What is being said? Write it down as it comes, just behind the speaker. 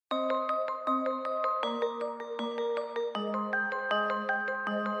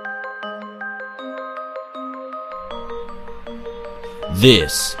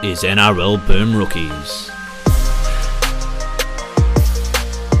This is NRL Boom Rookies.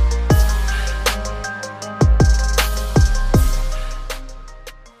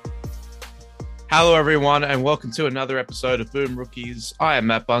 Hello, everyone, and welcome to another episode of Boom Rookies. I am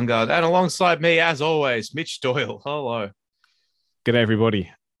Matt Bungard, and alongside me, as always, Mitch Doyle. Hello. G'day,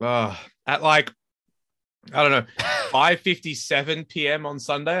 everybody. At like, I don't know, 5:57 p.m. on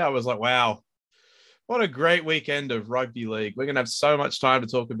Sunday, I was like, wow, what a great weekend of rugby league. We're going to have so much time to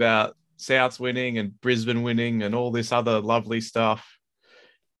talk about Souths winning and Brisbane winning and all this other lovely stuff.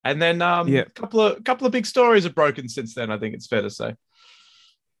 And then a couple of big stories have broken since then, I think it's fair to say.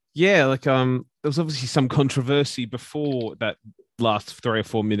 Yeah, there was obviously some controversy before that last 3 or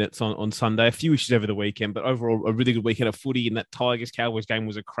 4 minutes on Sunday. A few issues over the weekend, but overall a really good weekend of footy, and that Tigers-Cowboys game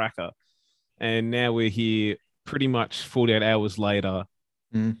was a cracker. And now we're here pretty much 48 hours later.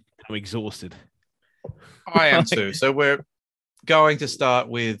 I'm exhausted. I am too. So we're going to start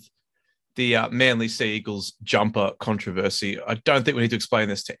with the Manly Sea Eagles jumper controversy. I don't think we need to explain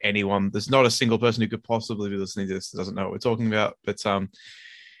this to anyone. There's not a single person who could possibly be listening to this that doesn't know what we're talking about. But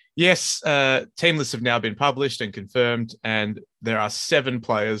yes, team lists have now been published and confirmed, and there are 7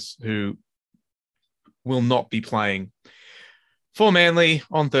 players who will not be playing for Manly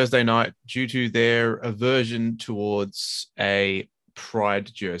on Thursday night due to their aversion towards a Pride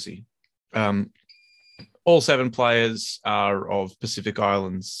jersey. All 7 players are of Pacific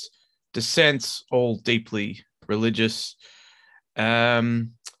Islands descent, all deeply religious. And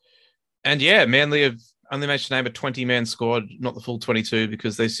yeah, Manly have only managed to name a 20-man squad, not the full 22,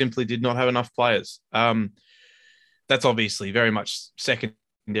 because they simply did not have enough players. That's obviously very much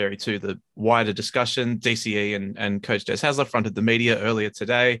secondary to the wider discussion. DCE and Coach Des Hasler fronted the media earlier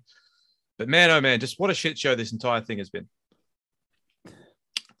today. But man, oh man, just what a shit show this entire thing has been.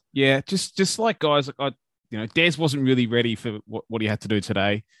 Yeah, just like guys, Des wasn't really ready for what he had to do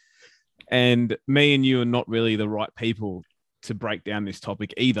today. And me and you are not really the right people to break down this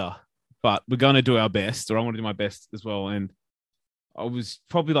topic either. But we're going to do our best, or I'm going to do my best as well. And I was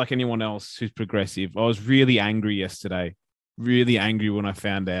probably like anyone else who's progressive. I was really angry yesterday, really angry when I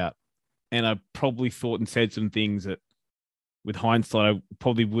found out. And I probably thought and said some things that with hindsight, I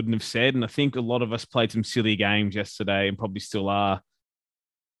probably wouldn't have said. And I think a lot of us played some silly games yesterday and probably still are,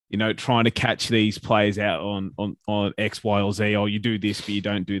 trying to catch these players out on X, Y, or Z. Oh, you do this, but you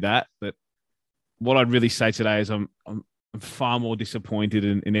don't do that. But what I'd really say today is I'm far more disappointed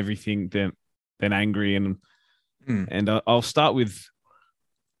in everything than angry. And I'll start with,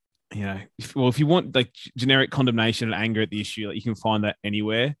 if you want like generic condemnation and anger at the issue, you can find that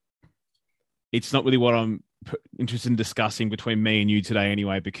anywhere. It's not really what I'm interested in discussing between me and you today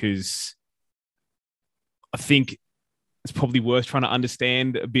anyway, because I think it's probably worth trying to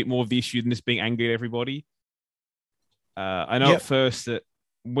understand a bit more of the issue than just being angry at everybody. I know at first that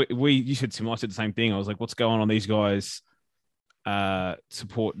you said similar, I said the same thing. I was like, what's going on? These guys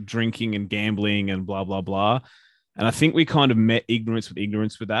support drinking and gambling and blah, blah, blah. And I think we kind of met ignorance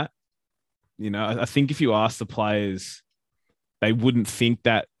with that. I think if you ask the players, they wouldn't think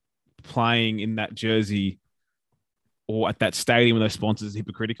that playing in that jersey or at that stadium with those sponsors is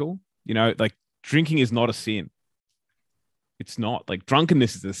hypocritical. Drinking is not a sin. It's not.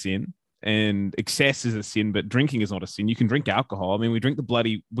 Drunkenness is a sin and excess is a sin, but drinking is not a sin. You can drink alcohol. I mean, we drink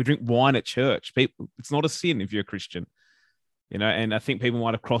wine at church. People, it's not a sin if you're a Christian, and I think people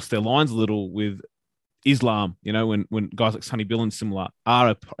might have crossed their lines a little with Islam, when guys like Sonny Bill and similar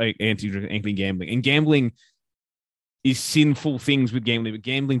are anti-gambling, and gambling is sinful things with gambling, but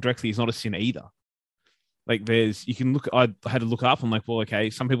gambling directly is not a sin either. I had to look up. I'm like, well, okay,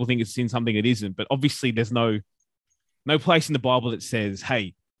 some people think it's sin, something it isn't, but obviously there's no place in the Bible that says,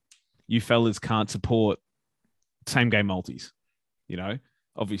 hey, you fellas can't support same game multis,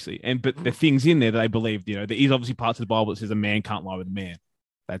 obviously. But the things in there that they believe, there is obviously parts of the Bible that says a man can't lie with a man.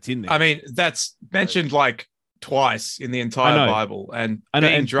 That's in there. I mean, that's mentioned twice in the entire Bible. And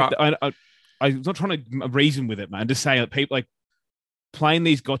being drunk. I'm not trying to reason with it, man. Just saying that people playing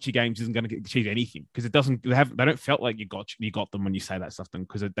these gotcha games isn't going to achieve anything because it doesn't. They don't felt like you got them when you say that stuff to them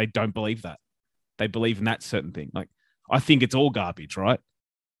because they don't believe that. They believe in that certain thing. I think it's all garbage, right?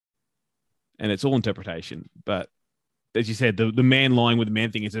 And it's all interpretation. But as you said, the man lying with the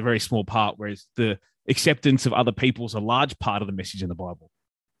man thing is a very small part, whereas the acceptance of other people is a large part of the message in the Bible.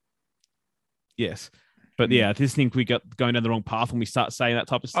 Yes. But yeah, I just think we got going down the wrong path when we start saying that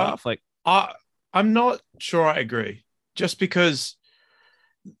type of stuff. I'm not sure I agree. Just because,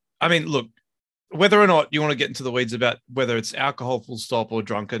 I mean, look, whether or not you want to get into the weeds about whether it's alcohol full stop or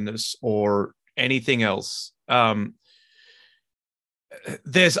drunkenness or anything else,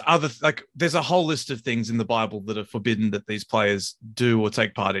 there's there's a whole list of things in the Bible that are forbidden that these players do or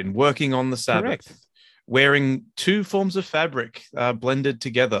take part in. Working on the Sabbath, Correct. wearing two forms of fabric blended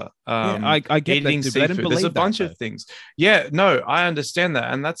together. I get that, eating too, but they didn't seafood. There's a believe that, bunch though. of things. Yeah, no, I understand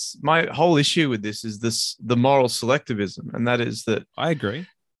that, and that's my whole issue with this is the moral selectivism, and that is that I agree.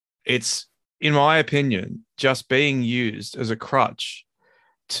 it's, in my opinion, just being used as a crutch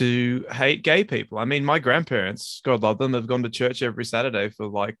to hate gay people. I mean, my grandparents, God love them, have gone to church every Saturday for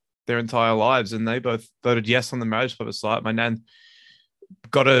like their entire lives, and they both voted yes on the marriage plebiscite. My nan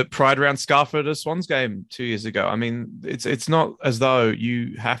got a Pride Round scarf at a Swans game 2 years ago. I mean, it's not as though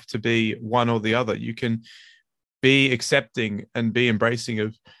you have to be one or the other. You can be accepting and be embracing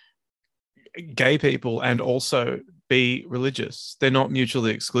of gay people and also be religious. They're not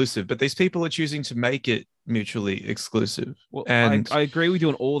mutually exclusive, but these people are choosing to make it mutually exclusive. Well, And I agree with you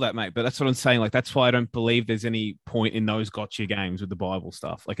on all that, mate. But that's what I'm saying. Like, that's why I don't believe there's any point in those gotcha games with the Bible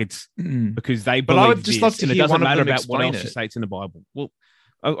stuff. Like, it's because they But believe I would just this, love to and it hear doesn't one of matter them about what explain else you it. say it's in the Bible. Well,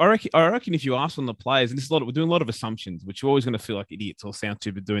 I reckon if you ask on the players, and this is we're doing a lot of assumptions, which you're always going to feel like idiots or sound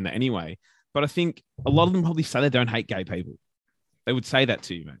stupid doing that anyway. But I think a lot of them probably say they don't hate gay people. They would say that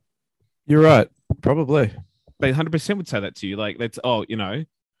to you, mate. You're right. Probably. They 100% would say that to you. Like, that's, oh, you know,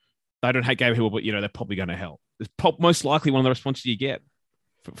 they don't hate gay people, but, you know, they're probably going to hell. It's most likely one of the responses you get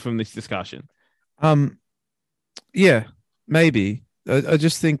from this discussion. Yeah, maybe. I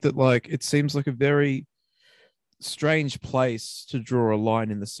just think that like it seems like a very strange place to draw a line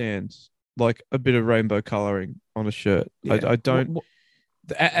in the sand, like a bit of rainbow coloring on a shirt. Yeah. I don't.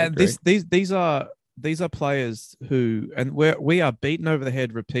 And these are players who, and we are beaten over the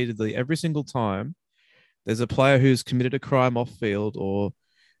head repeatedly every single time there's a player who's committed a crime off field or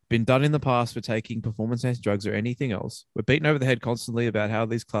been done in the past for taking performance-enhancing drugs or anything else. We're beaten over the head constantly about how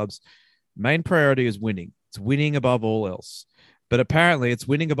these clubs' main priority is winning. It's winning above all else. But apparently it's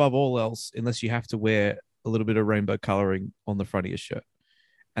winning above all else unless you have to wear a little bit of rainbow coloring on the front of your shirt.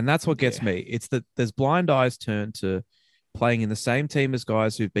 And that's what gets me. It's that there's blind eyes turned to playing in the same team as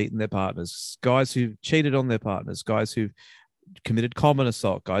guys who've beaten their partners, guys who've cheated on their partners, guys who've committed common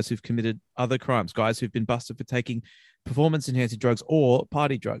assault, guys who've committed other crimes, guys who've been busted for taking performance-enhancing drugs or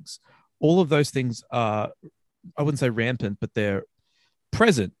party drugs. All of those things are, I wouldn't say rampant, but they're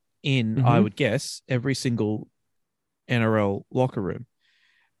present in, I would guess, every single NRL locker room.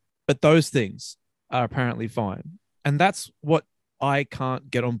 But those things are apparently fine. And that's what I can't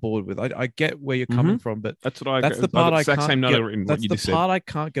get on board with. I get where you're coming from, but that's what I. That's the part I can't get. That's the part I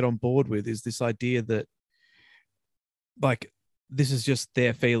can't get on board with is this idea that, like, this is just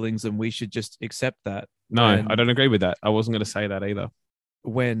their feelings and we should just accept that. No, I don't agree with that. I wasn't going to say that either.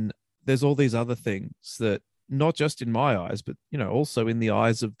 When there's all these other things that, not just in my eyes, but you know, also in the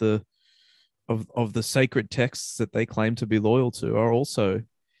eyes of the sacred texts that they claim to be loyal to, are also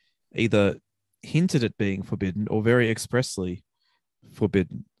either hinted at being forbidden or very expressly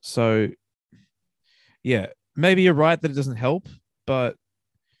forbidden. So yeah, maybe you're right that it doesn't help, but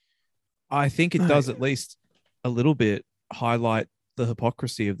I think it does at least a little bit highlight the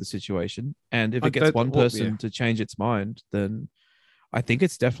hypocrisy of the situation. And if it gets one person to change its mind, then I think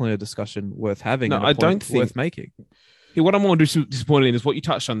it's definitely a discussion worth having. No, and I don't think worth making. What I'm more disappointed in is what you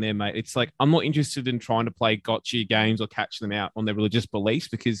touched on there, mate. It's like, I'm not interested in trying to play gotcha games or catch them out on their religious beliefs,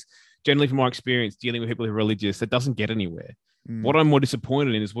 because generally from my experience dealing with people who are religious, it doesn't get anywhere. What I'm more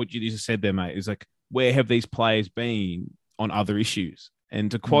disappointed in is what you just said there, mate, is like, where have these players been on other issues? And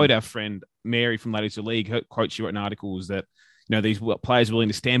to quote our friend Mary from Ladies of the League, her quote she wrote in articles that, you know, these players are willing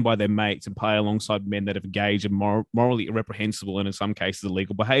to stand by their mates and play alongside men that have engaged in morally reprehensible and in some cases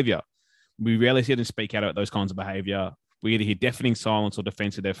illegal behavior. We rarely see them speak out about those kinds of behavior. We either hear deafening silence or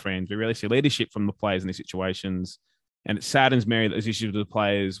defense of their friends. We rarely see leadership from the players in these situations. And it saddens Mary that those issues the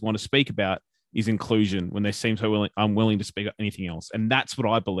players want to speak about is inclusion when they seem so unwilling to speak about anything else. And that's what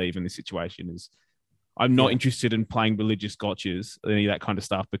I believe in this situation is I'm not interested in playing religious gotchas, any of that kind of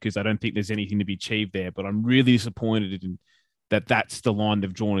stuff, because I don't think there's anything to be achieved there. But I'm really disappointed in that that's the line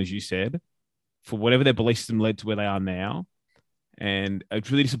they've drawn, as you said, for whatever their belief system led to where they are now. And it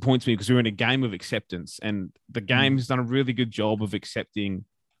really disappoints me because we're in a game of acceptance, and the game has done a really good job of accepting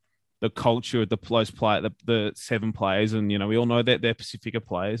the culture of the 7 players. And, you know, we all know that they're Pacifica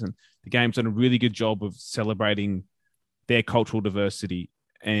players, and the game's done a really good job of celebrating their cultural diversity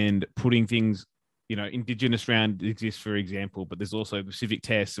and putting things, you know, Indigenous round exists, for example, but there's also Pacific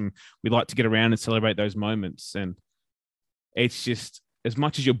tests, and we like to get around and celebrate those moments. And it's just, as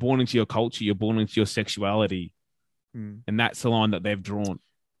much as you're born into your culture, you're born into your sexuality. And that's the line that they've drawn.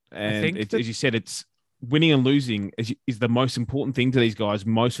 And as you said, winning and losing is the most important thing to these guys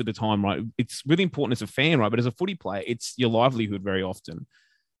most of the time, right? It's really important as a fan, right? But as a footy player, it's your livelihood very often.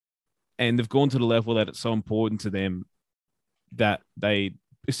 And they've gone to the level that it's so important to them that they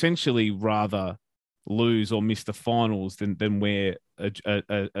essentially rather lose or miss the finals than wear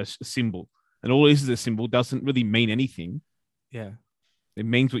a symbol. And all this is a symbol doesn't really mean anything. Yeah. It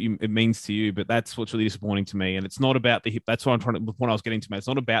means what it means to you, but that's what's really disappointing to me. And it's not about that's what I'm trying to, the point I was getting to, mate. It's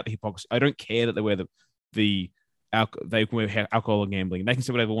not about the hypocrisy. I don't care that they wear they wear alcohol and gambling. They can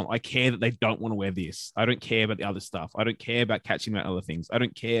say whatever they want. I care that they don't want to wear this. I don't care about the other stuff. I don't care about catching about other things. I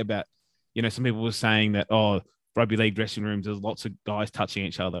don't care about, some people were saying that, rugby league dressing rooms, there's lots of guys touching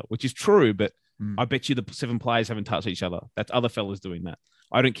each other, which is true, but I bet you the 7 players haven't touched each other. That's other fellas doing that.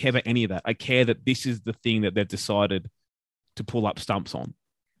 I don't care about any of that. I care that this is the thing that they've decided to pull up stumps on.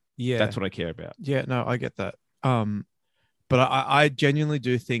 Yeah. That's what I care about. Yeah, no, I get that. But I genuinely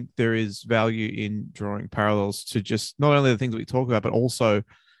do think there is value in drawing parallels to just not only the things that we talk about, but also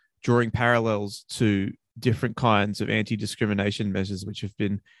drawing parallels to different kinds of anti-discrimination measures, which have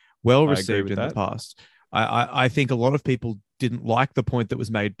been well received in the past. I think a lot of people didn't like the point that was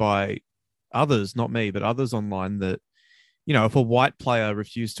made by others, not me, but others online, that, if a white player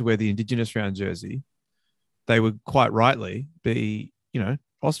refused to wear the Indigenous round jersey, they would quite rightly be,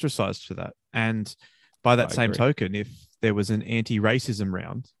 ostracized for that. And by that same token, if there was an anti-racism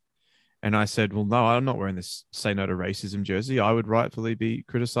round and I said, well, no, I'm not wearing this Say No to Racism jersey, I would rightfully be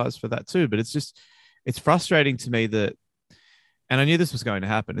criticized for that too. But it's frustrating to me that, and I knew this was going to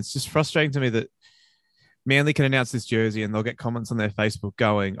happen, it's just frustrating to me that Manly can announce this jersey and they'll get comments on their Facebook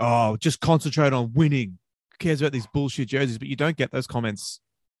going, oh, just concentrate on winning. Who cares about these bullshit jerseys? But you don't get those comments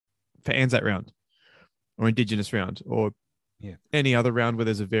for Anzac round or Indigenous round or any other round where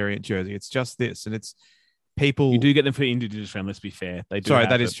there's a variant jersey. It's just this. And it's people. You do get them for Indigenous round, let's be fair. They do. Sorry,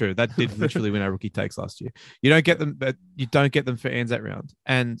 that is true. That did literally win our rookie takes last year. You don't get them, but you don't get them for Anzac round.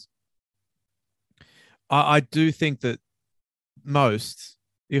 And I do think that most,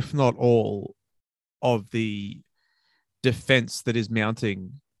 if not all, of the defense that is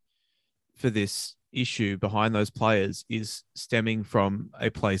mounting for this issue behind those players is stemming from a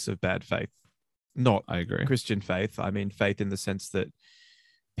place of bad faith. Not, I agree, Christian faith. I mean, faith in the sense that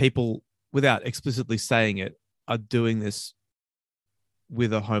people, without explicitly saying it, are doing this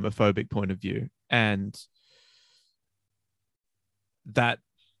with a homophobic point of view. And that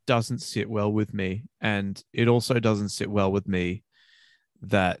doesn't sit well with me. And it also doesn't sit well with me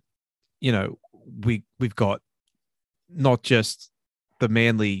that, we've got not just the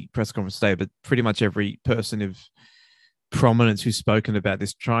Manly press conference today, but pretty much every person of prominence who's spoken about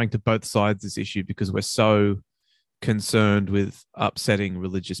this, trying to both sides this issue because we're so concerned with upsetting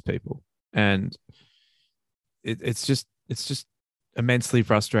religious people. And it's just immensely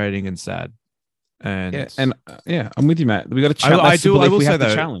frustrating and sad. And I'm with you, Matt. We got to challenge. I will say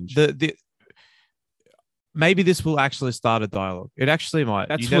though, challenge. Maybe this will actually start a dialogue. It actually might.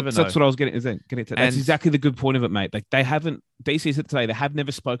 That's what I was getting to. That's exactly the good point of it, mate. Like they haven't. DC said today they have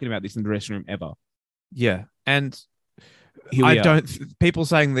never spoken about this in the dressing room ever. Yeah, and people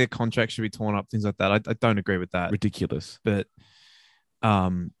saying their contract should be torn up, things like that. I don't agree with that. Ridiculous. But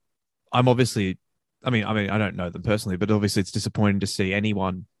I'm obviously. I mean, I don't know them personally, but obviously it's disappointing to see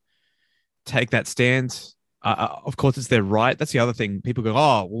anyone take that stand. Of course, it's their right. That's the other thing. People go,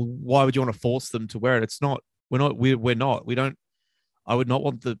 "Oh, well, why would you want to force them to wear it?" It's not. We're not. We're not. We don't. I would not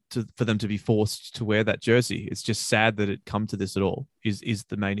want for them to be forced to wear that jersey. It's just sad that it come to this at all. Is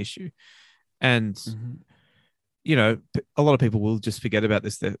the main issue, and a lot of people will just forget about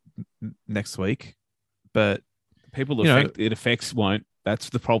this next week. But people it affects won't. That's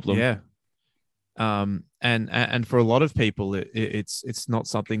the problem. Yeah. And for a lot of people, it's not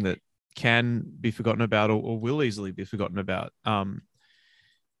something that can be forgotten about or will easily be forgotten about. And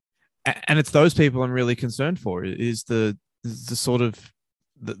it's those people I'm really concerned for, is the sort of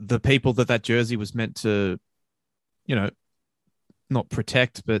the people that jersey was meant to, not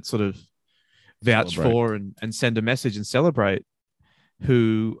protect, but sort of vouch for and send a message and celebrate,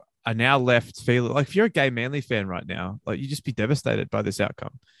 who are now left feeling like, if you're a gay Manly fan right now, like, you just be devastated by this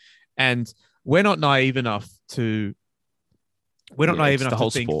outcome. And we're not naive enough to think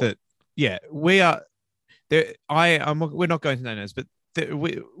that, we are there. We're not going to name names, but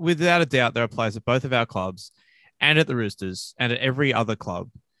without a doubt, there are players at both of our clubs and at the Roosters and at every other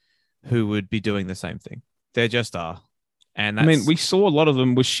club who would be doing the same thing. There just are. And we saw a lot of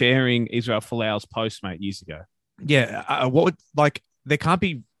them were sharing Israel Folau's post, mate, years ago. Yeah. There can't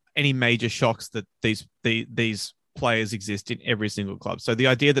be any major shocks that these players exist in every single club. So the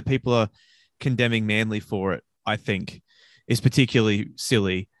idea that people are condemning Manly for it, I think, is particularly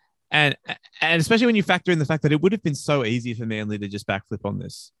silly. And especially when you factor in the fact that it would have been so easy for Manly to just backflip on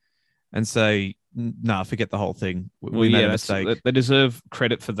this and say, nah, forget the whole thing. We made a mistake. They deserve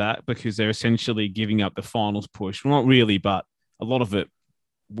credit for that because they're essentially giving up the finals push. Well, not really, but a lot of it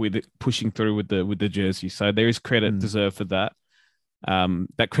with it pushing through with the jersey. So there is credit deserved for that.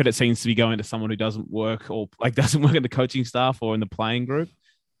 That credit seems to be going to someone who doesn't work in the coaching staff or in the playing group.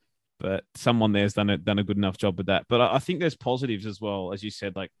 But someone there's done a good enough job with that. But I think there's positives as well, as you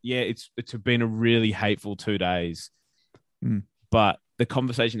said. Like, yeah, it's been a really hateful 2 days, but the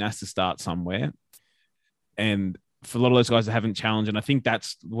conversation has to start somewhere. And for a lot of those guys that haven't challenged, and I think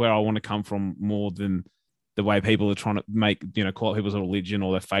that's where I want to come from more than the way people are trying to make, call out people's religion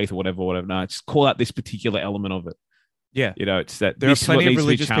or their faith or whatever. No, just call out this particular element of it. Yeah. It's that there are plenty of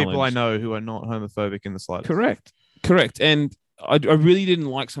religious people I know who are not homophobic in the slightest. Correct. And I really didn't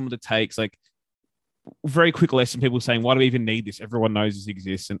like some of the takes, like very quick lesson, people saying, why do we even need this? Everyone knows this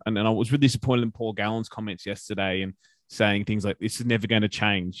exists. And I was really disappointed in Paul Gallen's comments yesterday and saying things like, this is never going to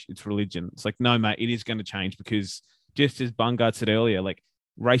change. It's religion. It's like, no, mate, it is going to change because just as Bungard said earlier, like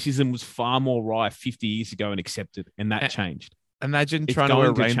racism was far more rife 50 years ago and accepted, and that changed. Imagine trying to wear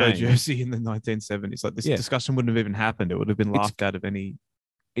a rainbow jersey in the 1970s. Like this discussion wouldn't have even happened. It would have been laughed out of any.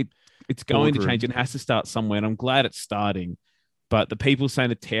 It's going to change. It has to start somewhere, and I'm glad it's starting. But the people saying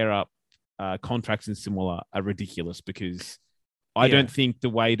to tear up contracts and similar are ridiculous because I don't think the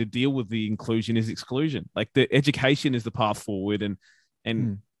way to deal with the inclusion is exclusion. Like the education is the path forward,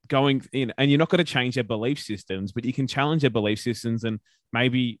 and going in, and you're not going to change their belief systems, but you can challenge their belief systems. And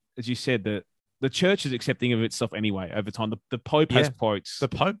maybe, as you said, the church is accepting of itself anyway over time. The Pope has quotes. The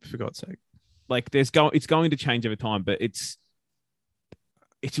Pope, for God's sake. Like it's going to change over time, but it's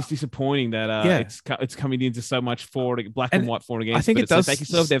just disappointing that it's coming into so much black and white for and against. I think it does. Like they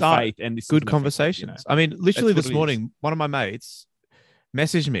can serve their faith and this good conversations. I mean, literally this morning, one of my mates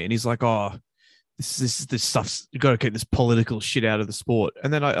messaged me and he's like, "Oh, this stuff's you got to keep this political shit out of the sport."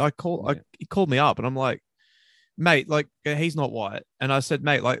 And then he called me up and I'm like, "Mate, like he's not white." And I said,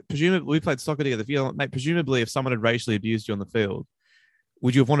 "Mate, like presumably we played soccer together. Mate, presumably if someone had racially abused you on the field,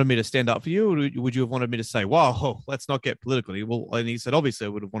 would you have wanted me to stand up for you, or would you have wanted me to say, "Wow, let's not get political"? Well, and he said, "Obviously, I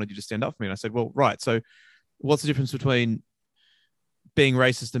would have wanted you to stand up for me." And I said, "Well, right. So, what's the difference between being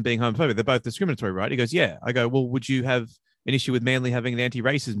racist and being homophobic? They're both discriminatory, right?" He goes, "Yeah." I go, "Well, would you have an issue with Manly having an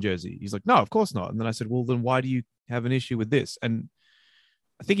anti-racism jersey?" He's like, "No, of course not." And then I said, "Well, then why do you have an issue with this?" And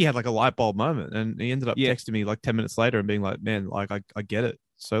I think he had like a light bulb moment, and he ended up texting me like 10 minutes later and being like, "Man, like I get it."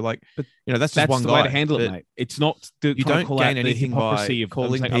 So like, but that's just one the guy. way to handle it, mate. It's not you don't gain anything by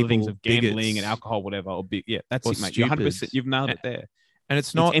calling people things of gambling bigots and alcohol, whatever. That's it, mate. Stupid. 100%. You've nailed it there. And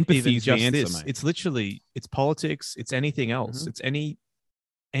it's not empathy even is just the answer, this. mate. It's literally it's politics. It's anything else. It's any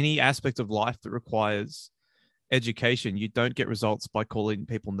aspect of life that requires education. You don't get results by calling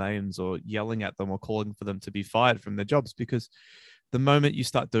people names or yelling at them or calling for them to be fired from their jobs, because the moment you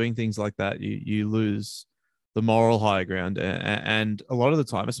start doing things like that, you lose the moral high ground. And a lot of the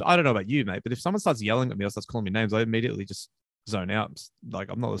time, I don't know about you, mate, but if someone starts yelling at me or starts calling me names, I immediately just zone out. Like,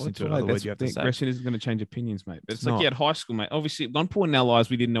 I'm not listening to another word you have to say. Aggression isn't going to change opinions, mate. But it's like, at high school, mate, obviously at one point in our lives,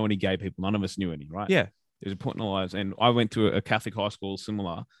 we didn't know any gay people. None of us knew any, right? Yeah. There's a point in our lives. And I went to a Catholic high school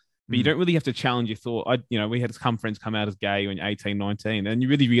similar, but you don't really have to challenge your thought. We had some friends come out as gay when you're 18, 19, and you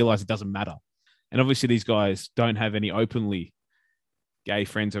really realize it doesn't matter. And obviously these guys don't have any openly gay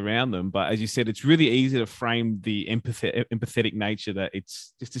friends around them. But as you said, it's really easy to frame the empathetic nature that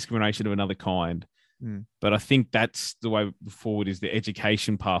it's just discrimination of another kind. But I think that's the way forward is the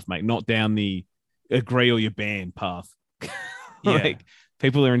education path, mate, not down the agree or you ban path. Like,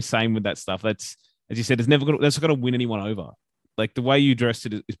 people are insane with that stuff. That's, as you said, that's not going to win anyone over. Like the way you addressed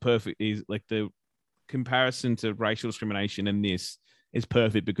it is perfect. Is like the comparison to racial discrimination and this is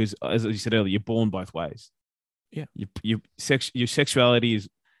perfect because, as you said earlier, you're born both ways. Yeah, your sexuality is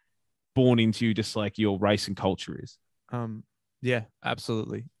born into you, just like your race and culture is. Yeah,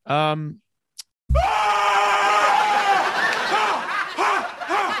 absolutely. What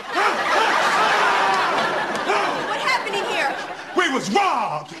happened in here? We was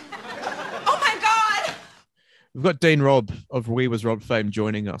robbed. Oh my God! We've got Dean Robb of We Was Robbed fame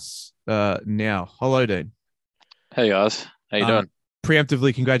joining us now. Hello, Dean. Hey guys, how you doing?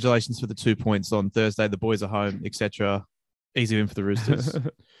 Preemptively, congratulations for the 2 points on Thursday. The boys are home, etc. Easy win for the Roosters.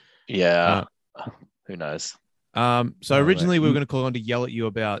 Yeah, who knows? So originally we were going to call on to yell at you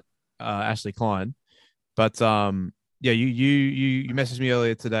about Ashley Klein, but you messaged me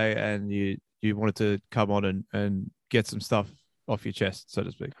earlier today and you wanted to come on and get some stuff off your chest, so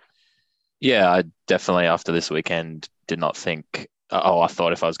to speak. Yeah, I definitely after this weekend did not think. I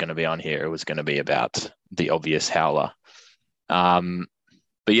thought if I was going to be on here, it was going to be about the obvious howler.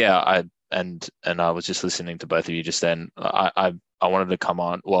 but yeah, I was just listening to both of you just then. I wanted to come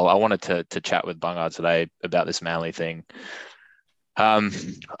on. Well, I wanted to chat with Bungar today about this Manly thing. I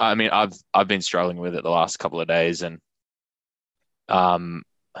mean, I've been struggling with it the last couple of days, and I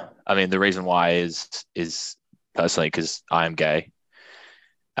mean, the reason why is personally because I am gay,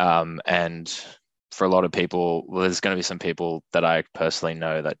 and for a lot of people, well, there's going to be some people that I personally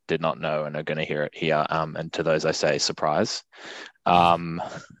know that did not know and are going to hear it here. And to those I say, surprise.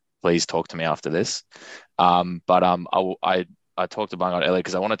 Please talk to me after this. But I talked to Bungard earlier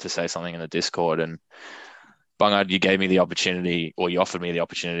because I wanted to say something in the Discord, and Bungard, you gave me the opportunity, or you offered me the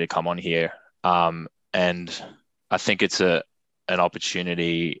opportunity to come on here. And I think it's an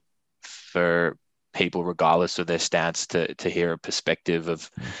opportunity for people, regardless of their stance, to hear a perspective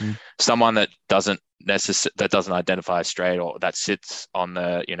of someone that doesn't identify as straight, or that sits on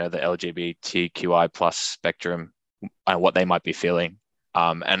the the LGBTQI plus spectrum, and what they might be feeling.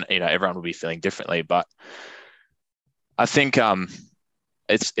 And everyone will be feeling differently, but I think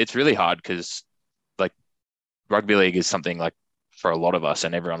it's really hard because like rugby league is something like for a lot of us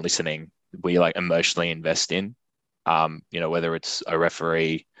and everyone listening, we like emotionally invest in. Whether it's a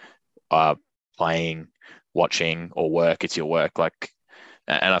referee, playing, watching, or work, it's your work. Like,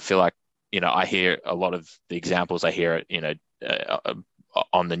 and I feel like I hear a lot of the examples. I hear it,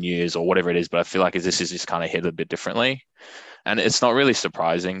 on the news or whatever it is. But I feel like this is just kind of hit a bit differently, and it's not really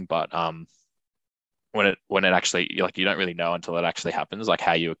surprising. But when it actually, like, you don't really know until it actually happens, like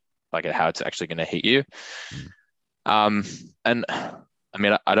how it's actually going to hit you. And I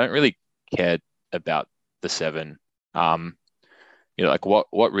mean, I don't really care about the 7. Like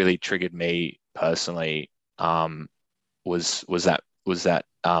what really triggered me personally was that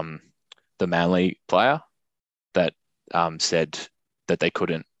the Manly player that said that they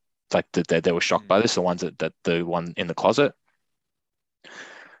couldn't, like, that they were shocked by this, the ones that the one in the closet,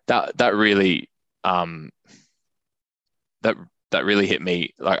 that really that really hit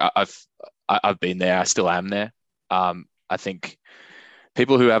me. Like, I've been there, I still am there. I think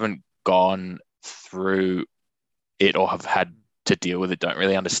people who haven't gone through it or have had to deal with it don't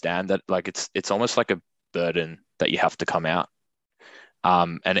really understand that, like, it's almost like a burden that you have to come out,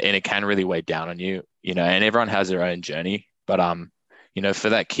 and it can really weigh down on you, and everyone has their own journey, but for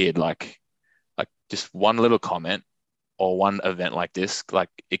that kid, like just one little comment or one event like this, like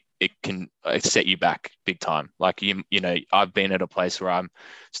it can set you back big time. Like, I've been at a place where I'm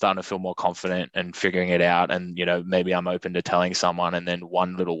starting to feel more confident and figuring it out, and maybe I'm open to telling someone, and then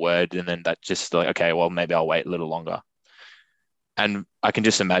one little word, and then that just like, okay, well, maybe I'll wait a little longer. And I can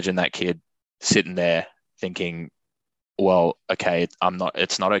just imagine that kid sitting there thinking, well, okay,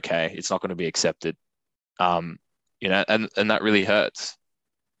 it's not okay, it's not going to be accepted, and that really hurts.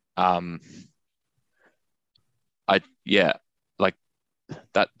 Like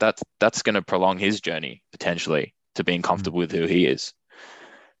that's going to prolong his journey potentially to being comfortable with who he is.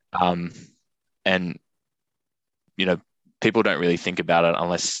 And people don't really think about it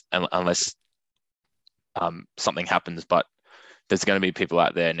unless something happens, but there's going to be people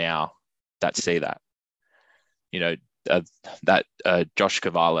out there now that see that, Josh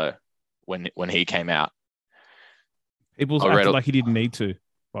Cavallo, when he came out, people acted like he didn't need to.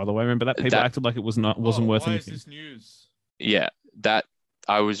 By the way, remember that people acted like it wasn't worth anything. Is this news? Yeah, that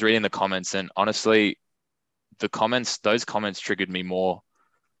I was reading the comments, and honestly, those comments triggered me more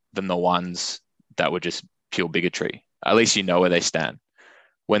than the ones that were just pure bigotry. At least you know where they stand.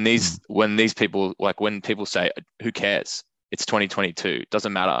 When these people, like, when people say, "Who cares? It's 2022.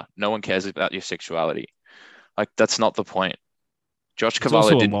 Doesn't matter. No one cares about your sexuality." Like, that's not the point. Josh Cavallo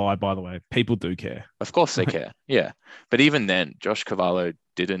didn't. Also a lie, by the way. People do care. Of course they care. Yeah. But even then, Josh Cavallo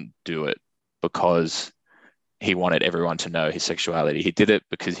didn't do it because he wanted everyone to know his sexuality. He did it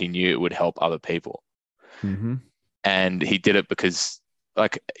because he knew it would help other people. Mm-hmm. And he did it because,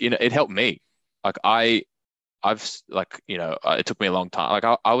 like, it helped me. Like, it took me a long time.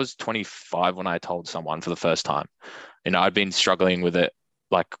 Like, I was 25 when I told someone for the first time. I'd been struggling with it,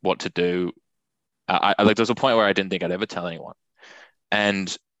 like, what to do. Like, there was a point where I didn't think I'd ever tell anyone.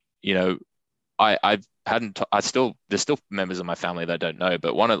 And, there's still members of my family that don't know,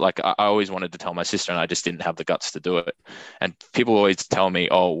 but I always wanted to tell my sister, and I just didn't have the guts to do it. And people always tell me,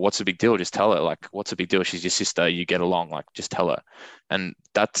 "Oh, what's the big deal? Just tell her." Like, what's the big deal? She's your sister. You get along. Like, just tell her. And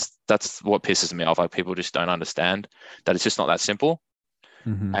that's what pisses me off. Like, people just don't understand that it's just not that simple.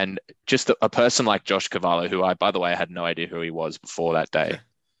 Mm-hmm. And just a person like Josh Cavallo, who by the way, I had no idea who he was before that day.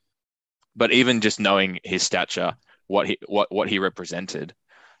 But even just knowing his stature, what he represented,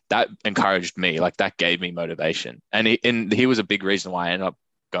 that encouraged me. Like, that gave me motivation, and he was a big reason why I ended up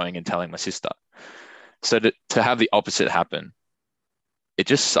going and telling my sister. So to have the opposite happen, it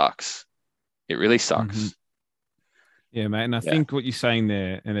just sucks. It really sucks. Mhm. Yeah, mate. And I Yeah. think what you're saying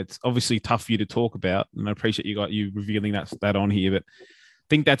there, and it's obviously tough for you to talk about, and I appreciate you revealing that on here, but I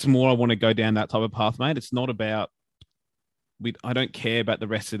think that's more I want to go down that type of path, mate. It's not about I don't care about the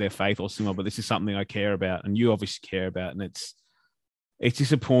rest of their faith or similar, but this is something I care about, and you obviously care about, and it's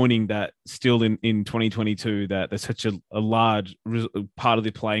disappointing that still in 2022 that there's such a large part of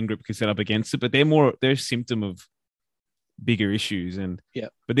the playing group can set up against it, but they're a symptom of bigger issues.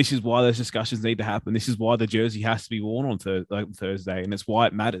 But this is why those discussions need to happen. This is why the jersey has to be worn on Thursday, and it's why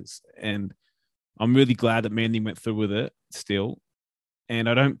it matters. And I'm really glad that Manly went through with it still.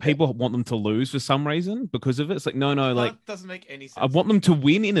 And people want them to lose for some reason because of it. It's like, no, like that doesn't make any sense. I want them to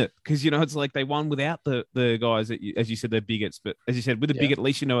win in it because, it's like they won without the guys that, as you said, they're bigots. But as you said, with the bigot, at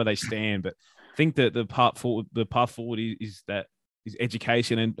least you know where they stand. But I think that the path forward is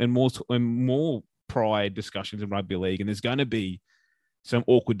education and more pride discussions in rugby league. And there's going to be some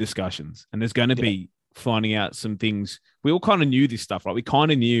awkward discussions, and there's going to be finding out some things. We all kind of knew this stuff, right? We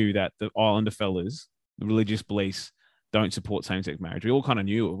kind of knew that the Islander fellas, the religious beliefs, don't support same-sex marriage. We all kind of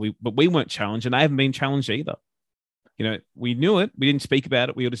knew it, but we weren't challenged, and they haven't been challenged either. We knew it. We didn't speak about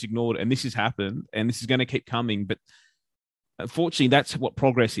it. We all just ignored it, and this has happened, and this is going to keep coming. But unfortunately, that's what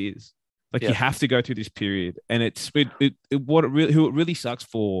progress is. Like, you have to go through this period, and who it really sucks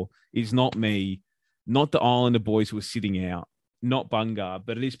for is not me, not the Islander boys who are sitting out, not Bungar,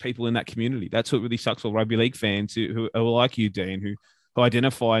 but it is people in that community. That's what really sucks for rugby league fans who are like you, Dean, who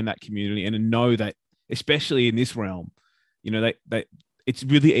identify in that community and know that, especially in this realm, that it's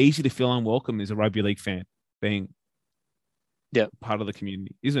really easy to feel unwelcome as a rugby league fan being part of the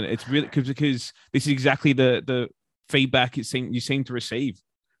community, isn't it? It's really because this is exactly the feedback you seem to receive.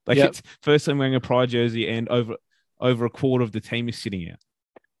 Like, it's first time wearing a Pride jersey and over a quarter of the team is sitting out.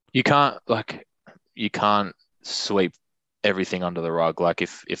 You can't sweep everything under the rug. Like,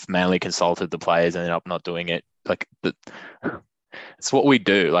 if Manly consulted the players and ended up not doing it, it's what we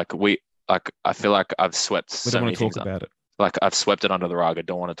do. I feel like I've swept so many things about it. Like, I've swept it under the rug. I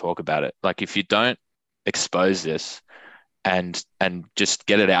don't want to talk about it. Like, if you don't expose this and just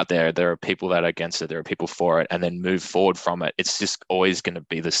get it out there, there are people that are against it, there are people for it, and then move forward from it. It's just always going to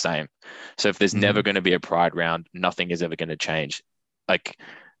be the same. So if there's never going to be a Pride round, nothing is ever going to change. Like,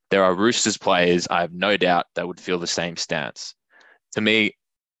 there are Roosters players, I have no doubt, that would feel the same stance. To me,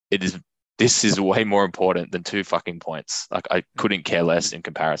 this is way more important than 2 fucking points. Like, I couldn't care less in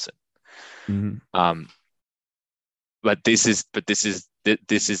comparison. Mm-hmm. But this is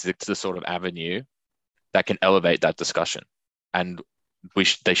the sort of avenue that can elevate that discussion, and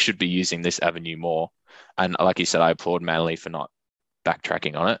they should be using this avenue more. And like you said, I applaud Manly for not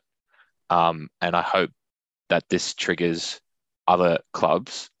backtracking on it. And I hope that this triggers other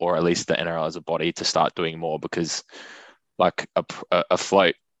clubs, or at least the NRL as a body, to start doing more, because like a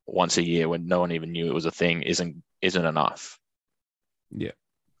float once a year when no one even knew it was a thing isn't enough. Yeah.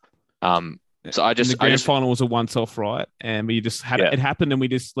 So the grand final was a once-off, right? And we just had it happened, and we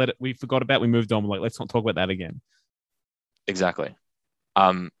just we forgot about it. We moved on. We're like, let's not talk about that again. Exactly.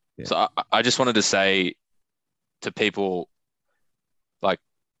 So I just wanted to say to people, like,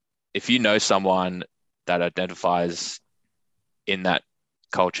 if you know someone that identifies in that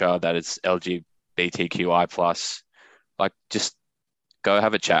culture that is LGBTQI plus, like, just go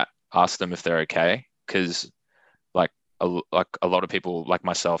have a chat, ask them if they're okay, because a lot of people like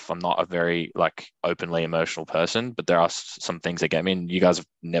myself, I'm not a very openly emotional person, but there are some things that get me, and you guys have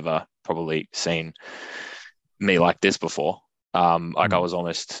never probably seen me like this before. I was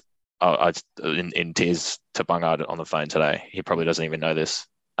almost in tears to Bungard on the phone today. He probably doesn't even know this.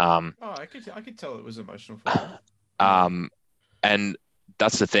 I could tell it was emotional for him. And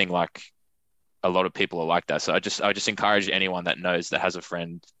that's the thing, a lot of people are like that. So I just encourage anyone that knows, that has a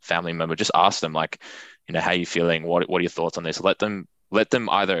friend, family member, just ask them, how are you feeling? What are your thoughts on this? Let them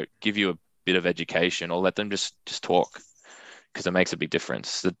either give you a bit of education, or let them just talk, because it makes a big difference.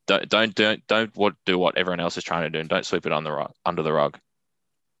 So don't do what everyone else is trying to do, and don't sweep it under the rug.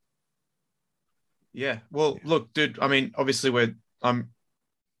 Yeah. Well, look, dude, I mean, obviously as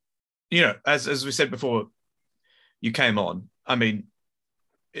we said before, you came on. I mean,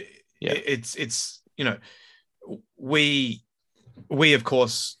 it's we of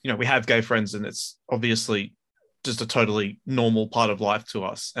course, we have gay friends, and it's obviously just a totally normal part of life to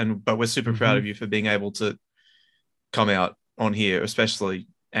us. But we're super proud of you for being able to come out on here, especially,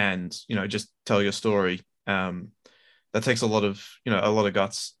 and, just tell your story. That takes a lot of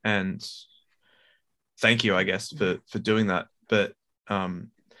guts, and thank you, I guess, for doing that. But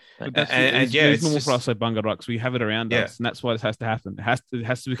it's normal for us, like Bunga Rocks. We have it around us, and that's why this has to happen. It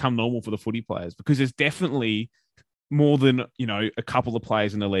has to become normal for the footy players, because there's definitely more than, you know, a couple of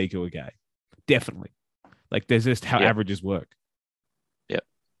players in the league who are gay. Definitely. Like, there's just how averages work. Yep.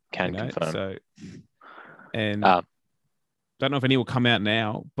 Can you know? confirm. So, and don't know if any will come out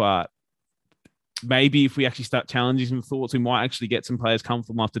now, but maybe if we actually start challenging some thoughts, we might actually get some players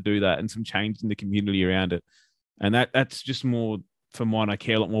comfortable enough to do that and some change in the community around it. And that's just more for mine. I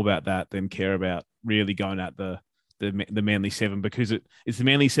care a lot more about that than care about really going at the Manly 7, because it's the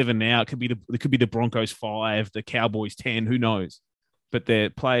Manly 7 now. It could be the Broncos 5, the Cowboys 10, who knows? But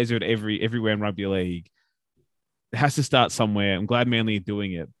the players are at everywhere in rugby league. It has to start somewhere. I'm glad Manly are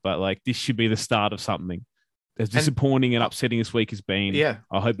doing it, but like, this should be the start of something. As disappointing and upsetting this week has been,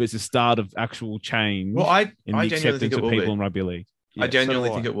 I hope it's the start of actual change. Well, I in the genuinely think acceptance it of will people be. in rugby league. I genuinely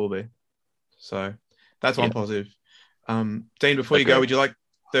think it will be. So that's one positive. Dean, before you go, would you like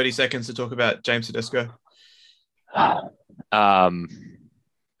 30 seconds to talk about James Tedesco?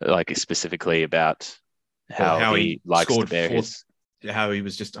 Like specifically about how he likes to bear his. How he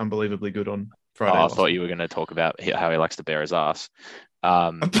was just unbelievably good on Friday. I thought you were going to talk about how he likes to bear his ass.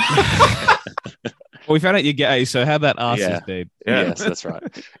 Well, we found out you're gay, so how about asses, dude? Yes, that's right.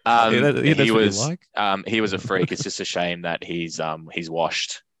 He was a freak. It's just a shame that he's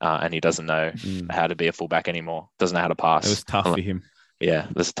washed and he doesn't know how to be a fullback anymore. Doesn't know how to pass. It was tough for him. Yeah,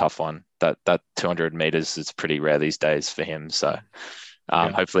 that's a tough one. That 200 meters is pretty rare these days for him. So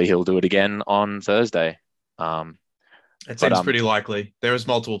hopefully he'll do it again on Thursday. It seems pretty likely. There is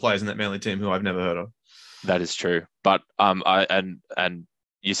multiple players in that Manly team who I've never heard of. That is true. But and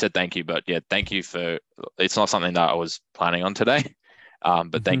you said thank you, but thank you for. It's not something that I was planning on today,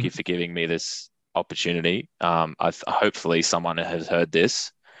 but thank you for giving me this opportunity. Hopefully someone has heard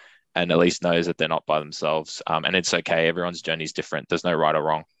this and at least knows that they're not by themselves. And it's okay. Everyone's journey is different. There's no right or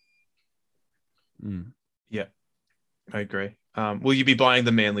wrong. Yeah, I agree. Will you be buying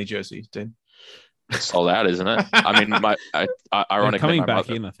the Manly jersey, Dean? Sold out, isn't it? I mean, ironically, coming back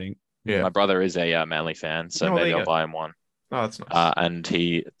in, I think. Yeah, my brother is a Manly fan, so maybe I'll buy him one. Oh, that's nice. And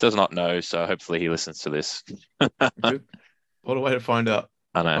he does not know, so hopefully he listens to this. Good. What a way to find out.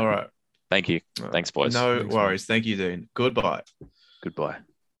 I know. All right. Thank you. Thanks, boys. No worries. Thank you, Dean. Goodbye. Goodbye.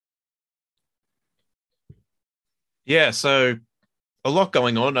 Yeah, so a lot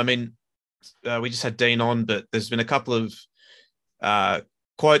going on. I mean, we just had Dean on, but there's been a couple of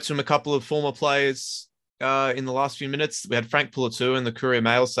quotes from a couple of former players in the last few minutes. We had Frank Pulatu in the Courier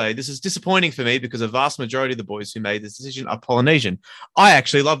Mail say, "This is disappointing for me because a vast majority of the boys who made this decision are Polynesian. I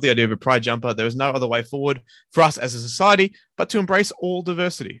actually love the idea of a pride jumper. There is no other way forward for us as a society but to embrace all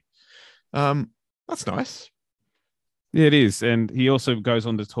diversity." That's nice. Yeah, it is. And he also goes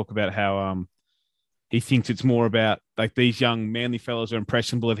on to talk about how he thinks it's more about like these young Manly fellows are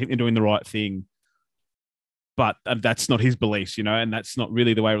impressionable. I think they're doing the right thing. But that's not his beliefs, you know, and that's not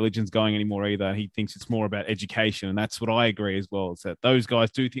really the way religion's going anymore either. He thinks it's more about education. And that's what I agree as well. Is that those guys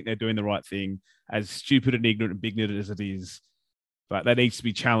do think they're doing the right thing, as stupid and ignorant and bigoted as it is. But that needs to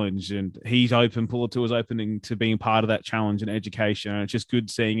be challenged. And he's open, Pulatu is opening to being part of that challenge and education. And it's just good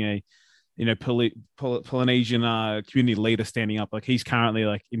seeing a, you know, Polynesian community leader standing up. Like he's currently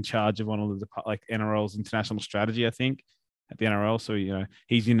like in charge of one of the like NRL's international strategy, I think, at the NRL. So, you know,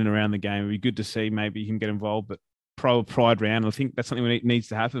 he's in and around the game. It'd be good to see maybe him get involved, but pride round. I think that's something that needs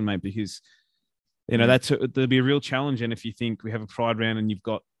to happen, mate, because, you know, there'll be a real challenge. And if you think we have a pride round and you've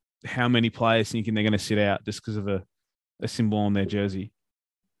got how many players thinking they're going to sit out just because of a symbol on their jersey.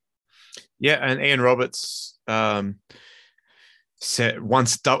 Yeah. And Ian Roberts said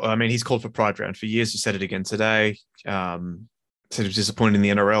once, I mean, he's called for pride round for years. He said it again today. Said he was disappointed in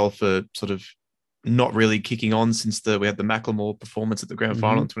the NRL for sort of not really kicking on since we had the Macklemore performance at the grand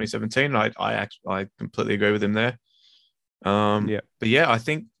final in 2017. I completely agree with him there. But yeah, I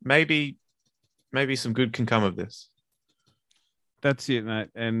think maybe some good can come of this. That's it, mate.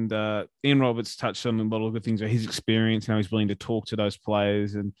 And Ian Roberts touched on a lot of good things about his experience, how he's willing to talk to those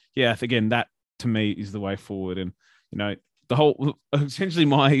players. And yeah, again, that to me is the way forward. And, you know, the whole, essentially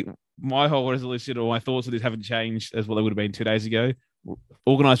my whole resolution or my thoughts of this haven't changed as what they would have been 2 days ago.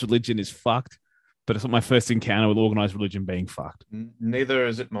 Organized religion is fucked. But it's not my first encounter with organized religion being fucked. Neither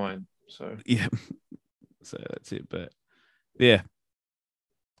is it mine. So yeah, so that's it. But yeah,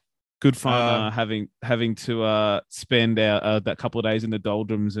 good fun having to spend that couple of days in the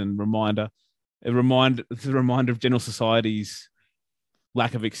doldrums and it's a reminder of general society's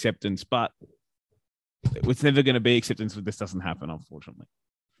lack of acceptance. But it's never going to be acceptance if this doesn't happen, unfortunately.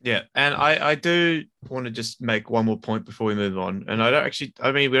 Yeah, and I do want to just make one more point before we move on. And we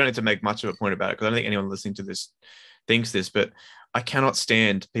don't need to make much of a point about it because I don't think anyone listening to this thinks this, but I cannot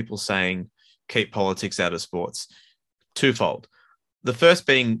stand people saying keep politics out of sports. Twofold. The first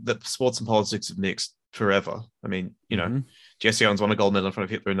being that sports and politics are mixed. forever. I mean, you know, Jesse Owens won a gold medal in front of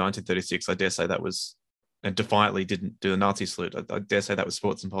Hitler in 1936. I dare say that was, and defiantly didn't do the Nazi salute. I dare say that was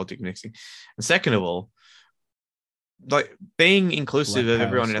sports and politics mixing. And second of all, like being inclusive Black of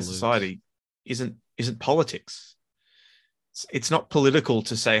everyone in power our salutes. society isn't politics. It's not political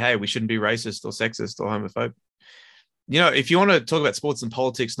to say, hey, we shouldn't be racist or sexist or homophobic. You know, if you want to talk about sports and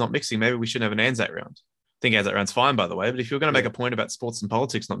politics not mixing, maybe we shouldn't have an Anzac round. I think Anzac round's fine, by the way. But if you're going to make a point about sports and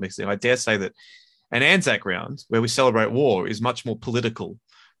politics not mixing, I dare say that an Anzac round where we celebrate war is much more political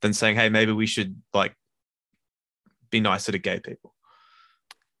than saying, hey, maybe we should like be nicer to gay people.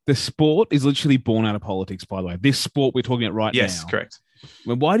 The sport is literally born out of politics, by the way. This sport we're talking about right now. Yes, correct.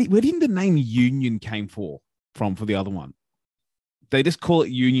 Well, where didn't the name union came from for the other one? They just call it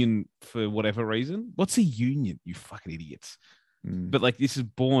union for whatever reason. What's a union, you fucking idiots? But like this is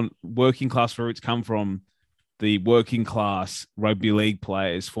born, working class roots come from the working class rugby league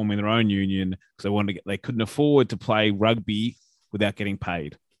players forming their own union because they couldn't afford to play rugby without getting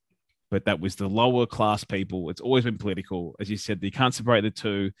paid. But that was the lower class people. It's always been political. As you said, you can't separate the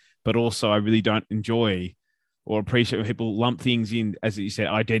two, but also I really don't enjoy or appreciate when people lump things in, as you said,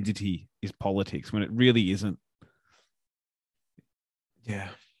 identity is politics when it really isn't. Yeah.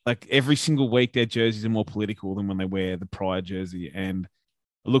 Like every single week, their jerseys are more political than when they wear the Pride jersey. And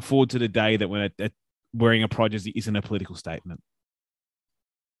I look forward to the day that when wearing a Pride jersey isn't a political statement.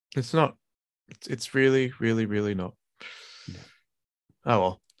 It's not. It's really, really, really not. Yeah. Oh,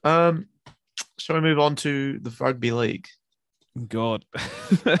 well. Shall we move on to the rugby league? God.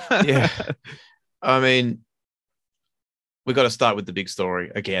 Yeah. I mean, we got to start with the big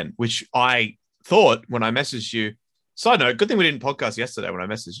story again, which I thought when I messaged you. Side note, good thing we didn't podcast yesterday when I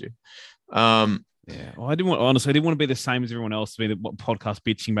messaged you. Yeah, well, I didn't want to be the same as everyone else to be the podcast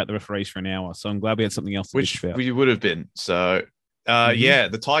bitching about the referees for an hour. So I'm glad we had something else to bitch about. We would have been. So, yeah,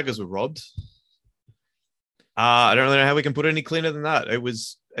 the Tigers were robbed. I don't really know how we can put it any cleaner than that. It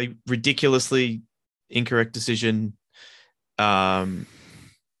was a ridiculously incorrect decision. The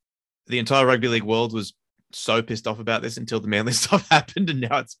entire rugby league world was so pissed off about this until the Manly stuff happened, and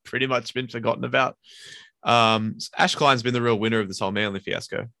now it's pretty much been forgotten about. Ash Klein's been the real winner of this whole Manly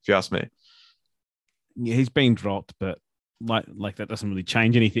fiasco, if you ask me. Yeah, he's been dropped, but like that doesn't really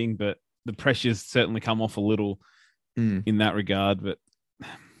change anything. But the pressure's certainly come off a little in that regard. But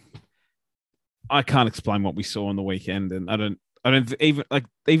I can't explain what we saw on the weekend, and I don't even the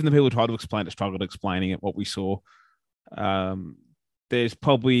people who try to explain it struggled explaining it. What we saw, there's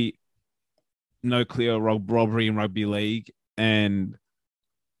probably no clear robbery in rugby league, and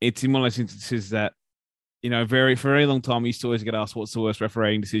it's in one of those instances that, you know, for a very long time, he used to always get asked what's the worst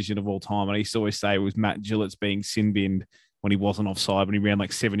refereeing decision of all time. And he used to always say it was Matt Gillett's being sin binned when he wasn't offside, when he ran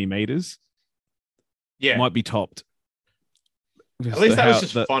like 70 meters. Yeah. Might be topped. At least that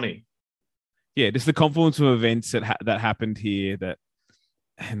was just funny. Yeah, just the confluence of events that happened here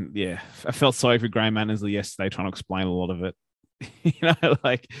and yeah, I felt sorry for Graham Annesley yesterday trying to explain a lot of it. You know,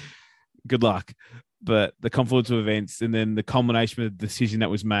 like, good luck. But the confluence of events and then the culmination of the decision that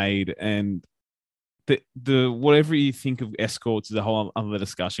was made and the whatever you think of escorts is a whole other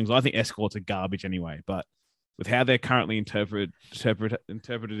discussion. I think escorts are garbage anyway, but with how they're currently interpreted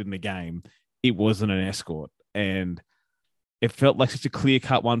in the game, it wasn't an escort. And it felt like such a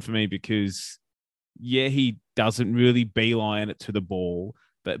clear-cut one for me because, yeah, he doesn't really beeline it to the ball,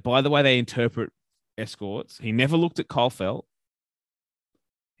 but by the way they interpret escorts, he never looked at Kyle Felt.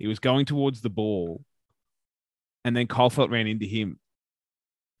 He was going towards the ball, and then Kyle Felt ran into him.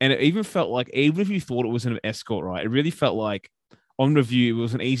 And it even felt like, even if you thought it was an escort, right, it really felt like on review, it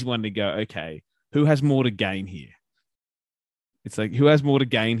was an easy one to go, okay, who has more to gain here? It's like, who has more to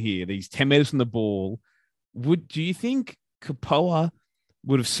gain here? These 10 meters from the ball. Do you think Kapoa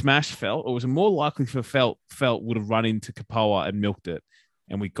would have smashed Felt, or was it more likely for Felt would have run into Kapoa and milked it?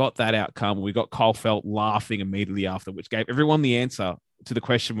 And we got that outcome. We got Kyle Felt laughing immediately after, which gave everyone the answer to the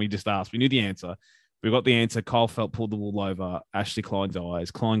question we just asked. We knew the answer. We got the answer. Kyle Felt pulled the wool over Ashley Klein's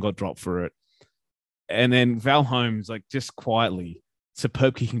eyes. Klein got dropped for it. And then Val Holmes, like, just quietly,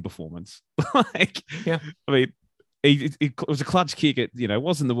 superb kicking performance. Like, yeah. I mean, it was a clutch kick. It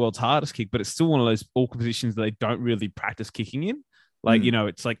wasn't the world's hardest kick, but it's still one of those awkward positions that they don't really practice kicking in. Like,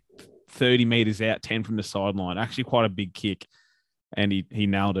 it's like 30 meters out, 10 from the sideline. Actually quite a big kick. And he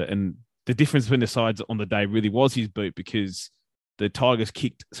nailed it. And the difference between the sides on the day really was his boot, because the Tigers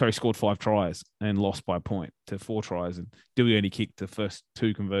scored 5 tries and lost by a point to 4 tries. And Dilly only kicked the first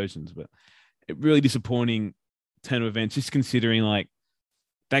 2 conversions. But it really disappointing turn of events, just considering like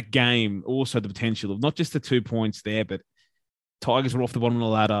that game also the potential of not just the 2 points there, but Tigers were off the bottom of the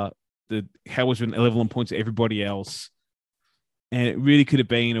ladder. The Howard's been level on points to everybody else. And it really could have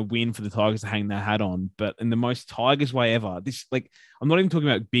been a win for the Tigers to hang their hat on. But in the most Tigers way ever, I'm not even talking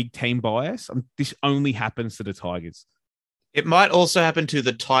about big team bias. This only happens to the Tigers. It might also happen to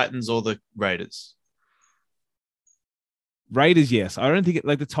the Titans or the Raiders. Raiders, yes. I don't think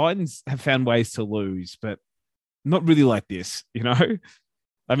the Titans have found ways to lose, but not really like this, you know?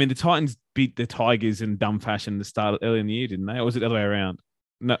 I mean, the Titans beat the Tigers in dumb fashion the start early in the year, didn't they? Or was it the other way around?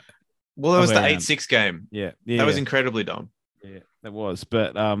 No. Well, it was the 8-6 game. Yeah. That was incredibly dumb. Yeah, that was.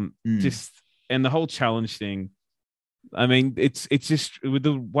 But just and the whole challenge thing. I mean, it's just with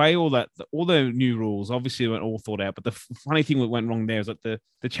the way all the new rules obviously weren't all thought out. But the funny thing that went wrong there is that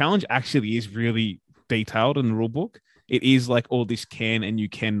the challenge actually is really detailed in the rule book. It is like all this can and you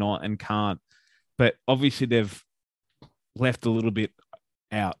cannot and can't. But obviously they've left a little bit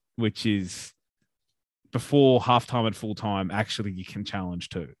out, which is before halftime and full time. Actually, you can challenge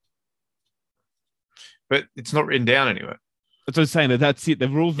too. But it's not written down anywhere. That's what I'm saying. That's it. The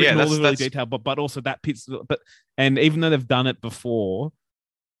rules written all really detailed, but also that pits. And even though they've done it before,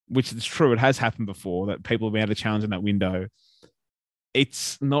 which is true, it has happened before that people have been able to challenge in that window.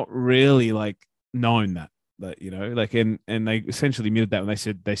 It's not really like known that you know, like and they essentially admitted that when they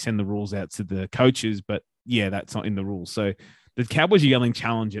said they send the rules out to the coaches, but yeah, that's not in the rules. So the Cowboys are yelling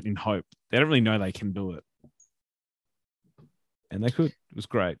challenge it in hope. They don't really know they can do it, and they could. It was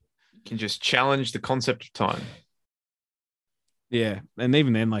great. You can just challenge the concept of time. Yeah, and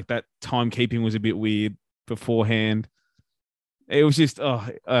even then, like that timekeeping was a bit weird beforehand. It was just,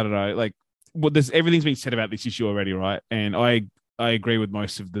 I don't know. Like, everything's been said about this issue already, right? And I agree with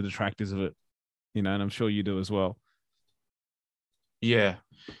most of the detractors of it, you know, and I'm sure you do as well. Yeah,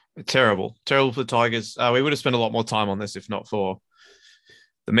 terrible for the Tigers. We would have spent a lot more time on this if not for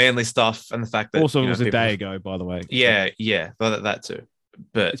the Manly stuff and the fact that also it was a day ago, by the way. Yeah, that too.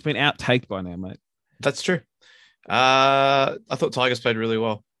 But it's been outtaked by now, mate. That's true. I thought Tigers played really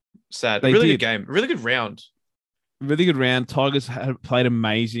well. Sad. They really did. Good game. Really good round. Really good round. Tigers had played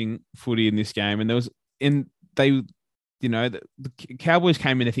amazing footy in this game, and the Cowboys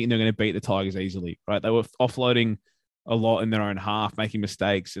came in thinking they're going to beat the Tigers easily, right? They were offloading a lot in their own half, making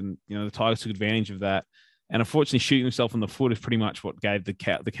mistakes, and you know the Tigers took advantage of that. And unfortunately, shooting themselves in the foot is pretty much what gave the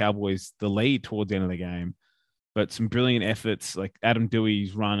Cowboys the lead towards the end of the game. But some brilliant efforts, like Adam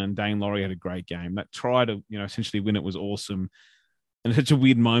Dewey's run and Dane Laurie had a great game. That try to, essentially win it was awesome. And it's such a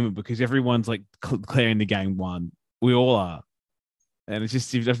weird moment because everyone's like declaring the game won. We all are. And it's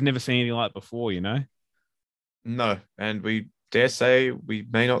just, I've never seen anything like it before, you know? No. And we dare say we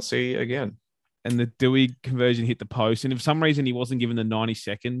may not see again. And the Dewey conversion hit the post. And for some reason, he wasn't given the 90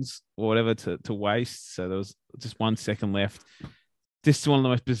 seconds or whatever to waste. So there was just 1 second left. Just one of the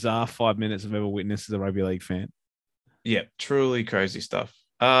most bizarre 5 minutes I've ever witnessed as a rugby league fan. Yeah, truly crazy stuff.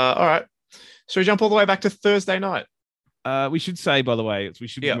 All right. So we jump all the way back to Thursday night. We should say, by the way, we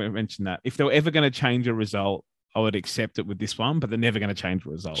should mention that if they were ever going to change a result, I would accept it with this one, but they're never going to change a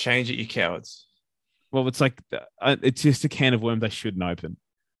result. Change it, you cowards. Well, it's like, it's just a can of worms they shouldn't open.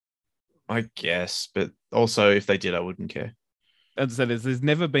 I guess, but also if they did, I wouldn't care. As I said, there's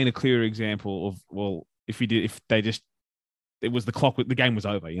never been a clearer example of, well, it was the clock, the game was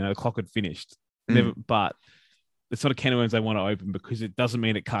over, the clock had finished. Never, but it's not a can of worms they want to open because it doesn't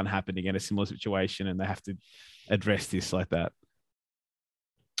mean it can't happen again, a similar situation, and they have to address this like that.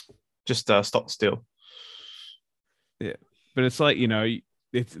 Just stop still. Yeah. But it's like,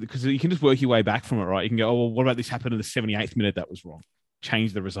 it's because you can just work your way back from it, right? You can go, oh, well, what about this happened in the 78th minute? That was wrong.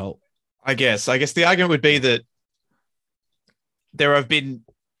 Change the result. I guess the argument would be that there have been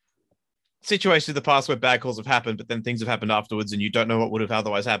situations in the past where bad calls have happened, but then things have happened afterwards and you don't know what would have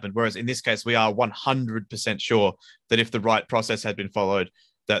otherwise happened. Whereas in this case, we are 100% sure that if the right process had been followed,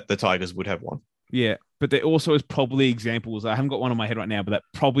 that the Tigers would have won. Yeah, but there also is probably examples. I haven't got one on my head right now, but that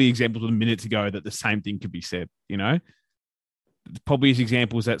probably examples a minute ago that the same thing could be said, Probably is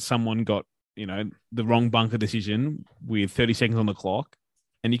examples that someone got, the wrong bunker decision with 30 seconds on the clock,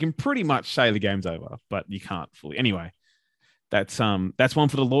 and you can pretty much say the game's over, but you can't fully. Anyway, that's one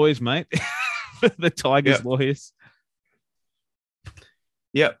for the lawyers, mate. The Tigers lawyers.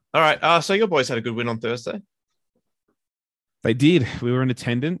 Yep. All right. So your boys had a good win on Thursday. They did. We were in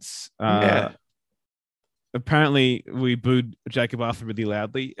attendance. Apparently, we booed Jacob Arthur really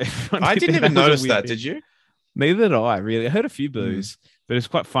loudly. I didn't even notice that. Did you? Neither did I, really. I heard a few boos, but it's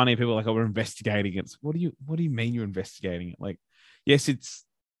quite funny. People are like, oh, we're investigating it. What do you mean you're investigating it? Like, yes, it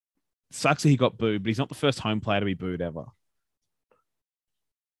sucks that he got booed, but he's not the first home player to be booed ever.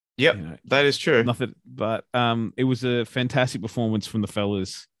 Yep, that is true. Nothing, but it was a fantastic performance from the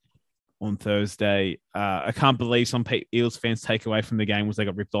fellas on Thursday. I can't believe some Eels fans take away from the game was they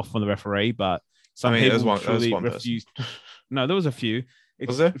got ripped off from the referee, but some people truly refused. No, there was a few. It's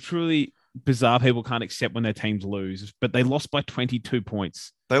Was there? truly bizarre. People can't accept when their teams lose, but they lost by 22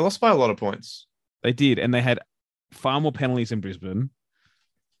 points. They lost by a lot of points. They did, and they had far more penalties than Brisbane.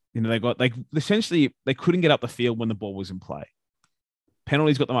 You know, they essentially they couldn't get up the field when the ball was in play.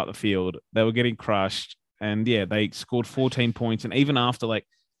 Penalties got them up the field. They were getting crushed, and yeah, they scored 14 points. And even after when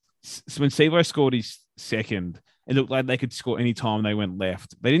Sevo scored his second, it looked like they could score any time they went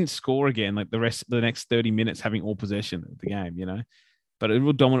left. They didn't score again. Like the next 30 minutes, having all possession of the game. You know, but a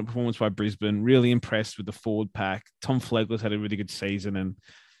real dominant performance by Brisbane. Really impressed with the forward pack. Tom Flegler's had a really good season, and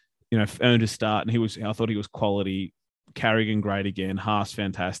you know, earned a start. And I thought he was quality. Carrigan great again. Haas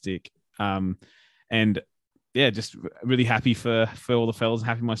fantastic. And yeah, just really happy for all the fellas.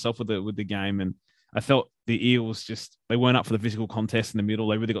 Happy myself with the game. And I felt the Eels they weren't up for the physical contest in the middle.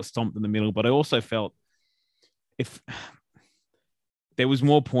 They really got stomped in the middle. But I also felt if there was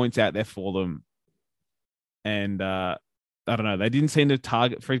more points out there for them, and I don't know, they didn't seem to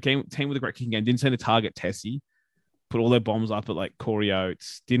target for a team with a great kicking game. Didn't seem to target Tessie. Put all their bombs up at like Corey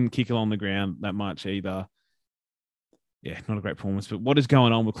Oates. Didn't kick it on the ground that much either. Yeah, not a great performance. But what is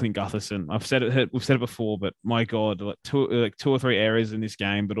going on with Clint Gutherson? We've said it before, but my God, two or three errors in this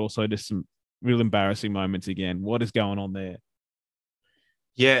game, but also just some real embarrassing moments again. What is going on there?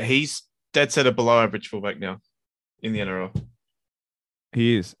 Yeah, he's dead set a below average fullback now in the NRL.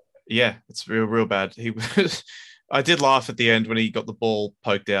 He is. Yeah, it's real bad. He was. I did laugh at the end when he got the ball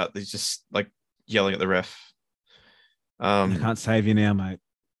poked out. He's just like yelling at the ref. I can't save you now, mate.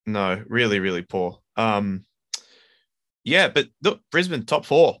 No, really, really poor. Yeah, but look, Brisbane top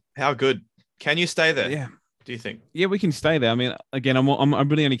 4. How good? Can you stay there? Yeah. Do you think? Yeah, we can stay there. I mean, again, I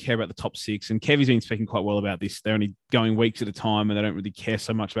really only care about the top 6, and Kevy's been speaking quite well about this. They're only going weeks at a time, and they don't really care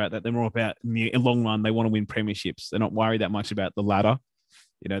so much about that. They're more about in the long run. They want to win premierships. They're not worried that much about the ladder.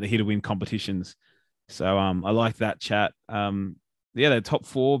 You know, they're here to win competitions. So I like that chat. Yeah, they're top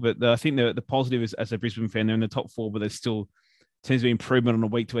 4, but I think the positive is as a Brisbane fan, they're in the top 4, but there's still tends to be improvement on a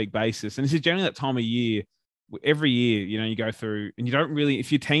week-to-week basis. And this is generally that time of year. Every year, you know, you go through and you don't really,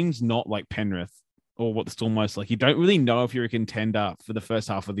 if your team's not like Penrith or what the Storm most like, you don't really know if you're a contender for the first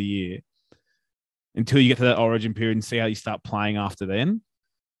half of the year until you get to that origin period and see how you start playing after then.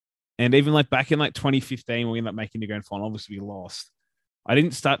 And even like back in like 2015, we ended up making the grand final. Obviously, we lost. I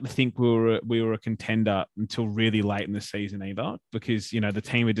didn't start to think we were a contender until really late in the season either, because, you know, the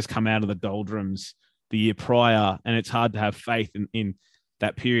team had just come out of the doldrums the year prior, and it's hard to have faith in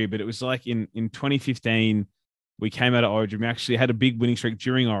that period. But it was like in 2015, we came out of Origin. We actually had a big winning streak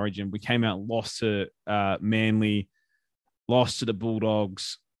during Origin. We came out, lost to Manly, lost to the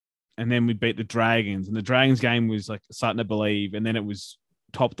Bulldogs, and then we beat the Dragons. And the Dragons game was like starting to believe. And then it was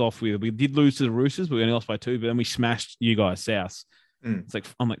topped off with, we did lose to the Roosters, but we only lost by 2, but then we smashed you guys, South. It's like,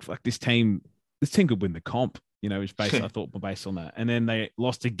 I'm like, fuck, this team could win the comp, you know, which I thought were based on that. And then they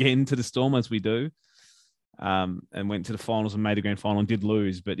lost again to the Storm, as we do, and went to the finals and made the grand final and did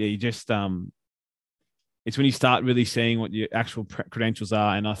lose. But yeah, you just, it's when you start really seeing what your actual credentials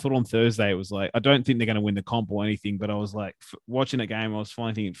are. And I thought on Thursday, it was like, I don't think they're going to win the comp or anything, but I was like, watching the game, I was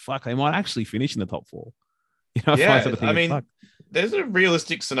finally thinking, fuck, they might actually finish in the top 4. You know, yeah, I mean, there's a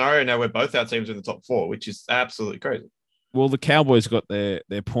realistic scenario now where both our teams are in the top 4, which is absolutely crazy. Well, the Cowboys got their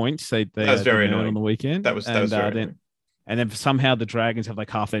points. They was very annoying on the weekend. That was very annoying. And then somehow the Dragons have like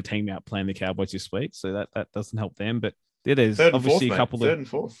half their team out playing the Cowboys this week, so that doesn't help them. But yeah, there's obviously a couple third and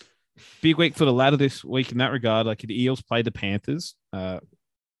fourth. Big week for the ladder this week in that regard. Like the Eels played the Panthers, and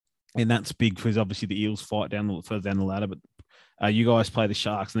that's big because obviously the Eels fight further down the ladder. But you guys play the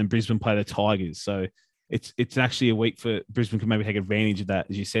Sharks, and then Brisbane play the Tigers. So it's actually a week for Brisbane can maybe take advantage of that,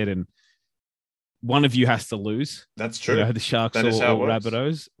 as you said, and one of you has to lose. That's true. You know, the Sharks or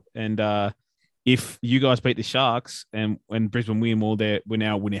Rabbitohs. And if you guys beat the Sharks and when Brisbane win, we're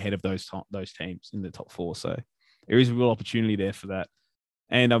now winning ahead of those teams in the top 4. So there is a real opportunity there for that.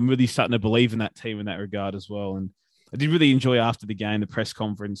 And I'm really starting to believe in that team in that regard as well. And I did really enjoy after the game, the press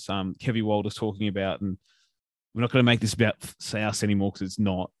conference, Kevin Walters talking about, and we're not going to make this about South anymore because it's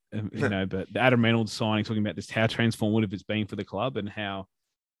not, you know, but the Adam Reynolds signing, talking about just how transformative it's been for the club and how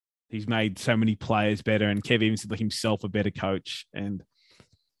he's made so many players better. And Kev even said himself a better coach. And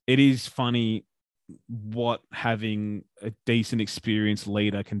it is funny what having a decent experienced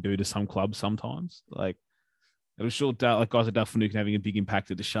leader can do to some clubs sometimes. Like, it was sure like guys like Duff Finucane having a big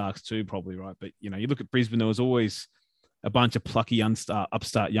impact at the Sharks too, probably, right? But, you know, you look at Brisbane, there was always a bunch of plucky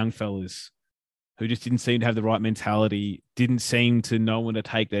upstart young fellas who just didn't seem to have the right mentality, didn't seem to know when to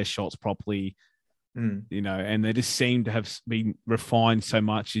take their shots properly, you know, and they just seem to have been refined so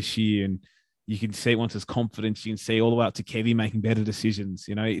much this year. And you can see once there's confidence, you can see all the way up to Kevy making better decisions.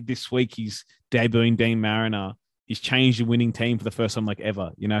 You know, this week he's debuting Dean Mariner. he's changed the winning team for the first time like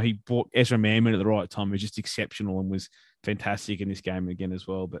ever. You know, he brought Ezra Manman at the right time. He was just exceptional and was fantastic in this game again as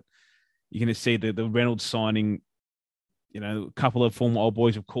well. But you're going to see the Reynolds signing, you know, a couple of former old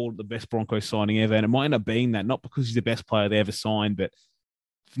boys have called it the best Broncos signing ever. And it might end up being that, not because he's the best player they ever signed, but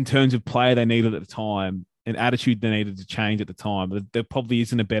in terms of player they needed at the time and attitude they needed to change at the time. There probably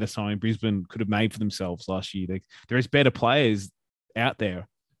isn't a better signing Brisbane could have made for themselves last year. There is better players out there,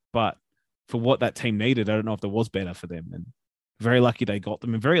 but for what that team needed, I don't know if there was better for them. And very lucky they got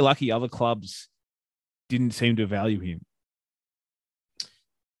them, and very lucky other clubs didn't seem to value him.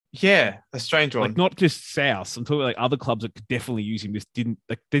 Yeah, a strange one. Like not just South. I'm talking like other clubs that could definitely use him. Just didn't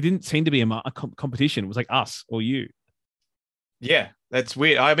like. They didn't seem to be a competition. It was like us or you. Yeah, that's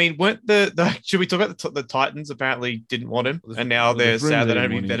weird. I mean, weren't the should we talk about the Titans? Apparently, didn't want him, and now they're sad they don't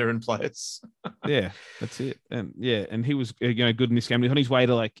have any veteran players. Yeah, that's it. And yeah, and he was good in this game. He's on his way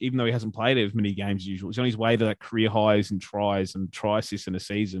to like, even though he hasn't played as many games as usual, he's on his way to like career highs and tries and try assists in a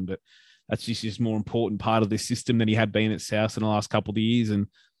season. But that's just his more important part of this system than he had been at South in the last couple of years. And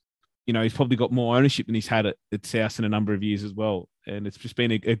you know, he's probably got more ownership than he's had at South in a number of years as well. And it's just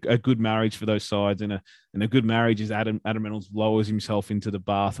been a good marriage for those sides. And a good marriage is Adam Reynolds lowers himself into the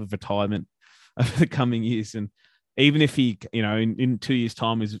bath of retirement over the coming years. And even if he, you know, in 2 years'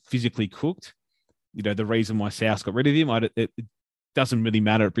 time is physically cooked, you know, the reason why South got rid of him, it doesn't really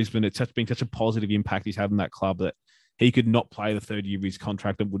matter at Brisbane. It's been such a positive impact he's had in that club that he could not play the third year of his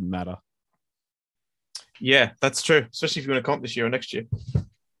contract. It wouldn't matter. Yeah, that's true. Especially if you want to comp this year or next year.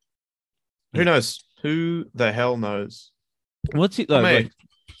 Who knows? Who the hell knows? What's it though? Like,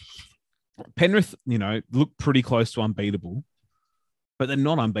 Penrith, you know, look pretty close to unbeatable, but they're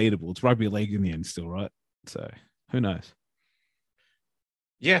not unbeatable. It's rugby league in the end still, right? So who knows?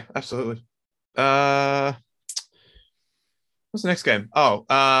 Yeah, absolutely. What's the next game?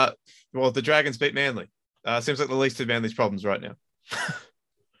 Well, the Dragons beat Manly. Seems like the least of Manly's problems right now.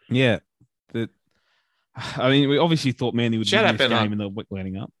 Yeah. I mean, we obviously thought Manly would win this game in the week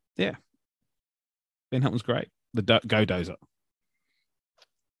leading up. Yeah. Ben Hunt was great. The go dozer.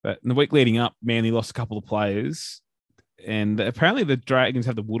 But in the week leading up, Manly lost a couple of players. And apparently the Dragons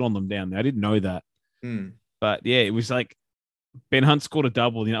have the wood on them down there. I didn't know that. But yeah, it was like Ben Hunt scored a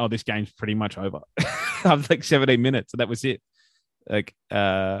double. You know, this game's pretty much over. After like 17 minutes. And that was it. Like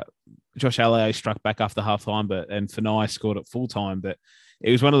Josh Allier struck back after half time, and Fanai scored at full time. But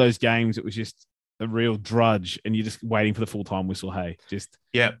it was one of those games. It was just a real drudge, and you're just waiting for the full time whistle. Hey, just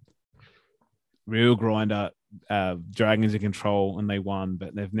real grinder. Dragons in control, and they won,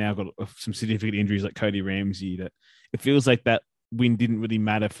 but they've now got some significant injuries like Cody Ramsey. That it feels like that win didn't really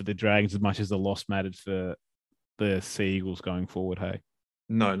matter for the Dragons as much as the loss mattered for the Sea Eagles going forward. Hey,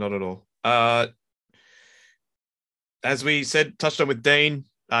 no, not at all. As we said, touched on with Dean,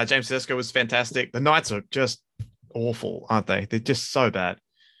 James Tedesco was fantastic. The Knights are just awful, aren't they? They're just so bad.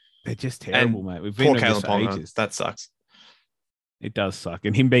 They're just terrible, mate. We've been over this for ages. That sucks. It does suck.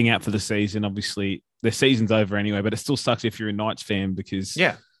 And him being out for the season, obviously, the season's over anyway, but it still sucks if you're a Knights fan because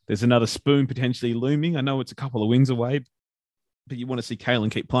there's another spoon potentially looming. I know it's a couple of wins away, but you want to see Kalen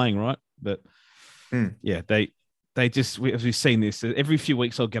keep playing, right? But yeah, they just, as we've seen this, every few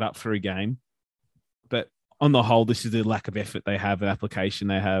weeks I'll get up for a game. But on the whole, this is the lack of effort they have, an application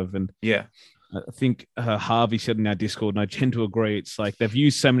they have. And I think Harvey said in our Discord, and I tend to agree, it's like they've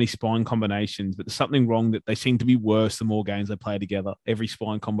used so many spine combinations, but there's something wrong that they seem to be worse the more games they play together. Every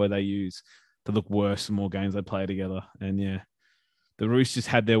spine combo they use to look worse the more games they play together. And yeah, the Roosters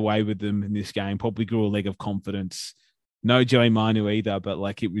had their way with them in this game, probably grew a leg of confidence. No Joey Manu either, but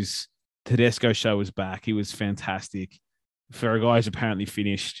like it was, Tedesco show was back. He was fantastic. For a guy who's apparently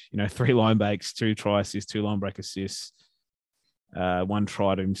finished, 3 line breaks, 2 try assists, 2 line break assists, 1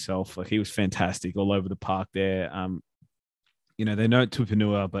 try to himself. Like he was fantastic all over the park there. They know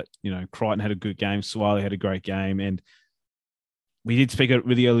Tupanua, but Crichton had a good game. Swiley had a great game, and we did speak it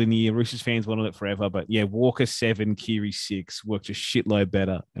really early in the year. Roosters fans wanted it forever, but yeah, Walker 7, Keary 6 worked a shitload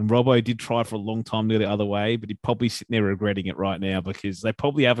better. And Robbo did try for a long time to go the other way, but he'd probably sitting there regretting it right now because they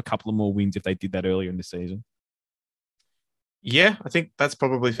probably have a couple of more wins if they did that earlier in the season. Yeah, I think that's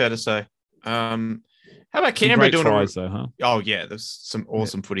probably fair to say. How about Canberra doing tries, though, huh? Oh yeah, there's some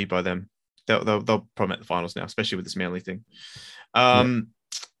awesome footy by them. They'll probably make the finals now, especially with this Manly thing. The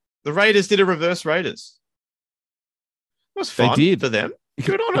Raiders did a reverse Raiders. It was fun for them.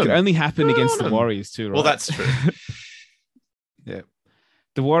 Good on them. It could only happen against the Warriors too, right? Well, that's true. Yeah.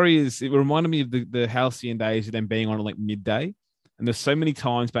 The Warriors, it reminded me of the halcyon days of them being on like midday. And there's so many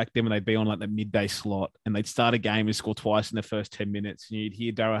times back then when they'd be on like the midday slot and they'd start a game and score twice in the first 10 minutes. And you'd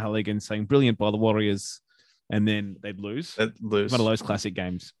hear Darragh Halligan saying, "Brilliant by the Warriors." And then they'd lose. They'd lose. One of those classic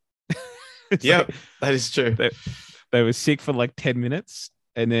games. It's Yeah, like that is true. they were sick for like 10 minutes,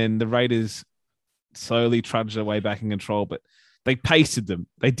 and then the Raiders slowly trudged their way back in control, but they pasted them.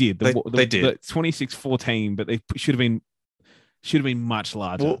 They did. They did. The 26-14, but they should have been much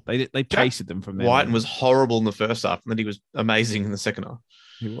larger. Well, They pasted them from there. Whiten was horrible in the first half, and then he was amazing in the second half.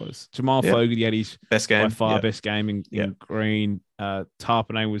 He was. Jamal Yeah. Fogarty had his Best game. by far Yeah. best game in Yeah. green.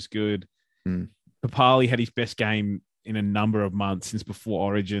 Tarpanay was good. Mm. Papali had his best game in a number of months since before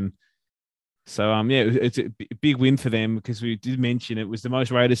Origin. So it's a big win for them, because we did mention it was the most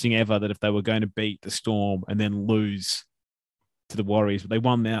Raiders thing ever that if they were going to beat the Storm and then lose to the Warriors, but they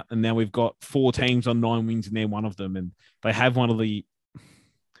won that, and now we've got 4 teams on 9 wins, and they're one of them, and they have one of the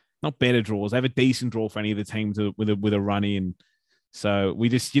not better draws. They have a decent draw for any of the teams with a run in. So you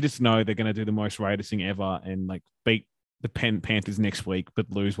just know they're going to do the most Raiders thing ever and like beat the Panthers next week,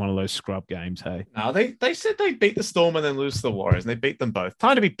 but lose one of those scrub games. Hey, No, they said they beat the Storm and then lose to the Warriors, and they beat them both.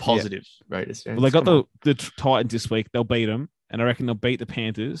 Time to be positive, Raiders. well, they got the Titans this week. They'll beat them, and I reckon they'll beat the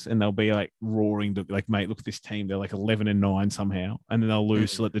Panthers, and they'll be like roaring to like, mate, look at this team. They're like 11-9 somehow, and then they'll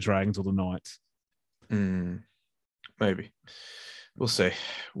lose to let the Dragons or the Knights. Maybe. We'll see.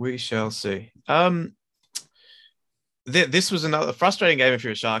 We shall see. This was another frustrating game if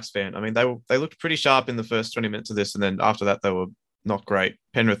you're a Sharks fan. I mean, they looked pretty sharp in the first 20 minutes of this, and then after that they were not great.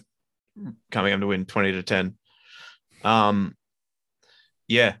 Penrith coming home to win 20-10.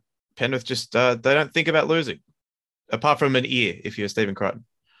 Yeah, Penrith just they don't think about losing, apart from an ear if you're Stephen Crichton.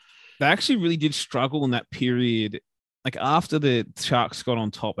 They actually really did struggle in that period. Like after the Sharks got on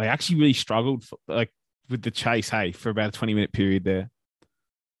top, they actually really struggled with the chase. Hey, for about a 20-minute period there.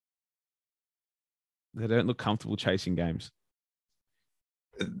 They don't look comfortable chasing games.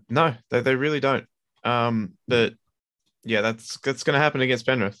 No, they really don't. But yeah, that's going to happen against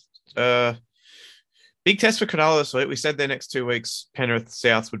Penrith. Big test for Cronulla this week. We said their next 2 weeks, Penrith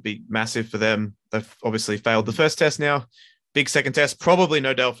Souths would be massive for them. They've obviously failed the first test now. Big second test. Probably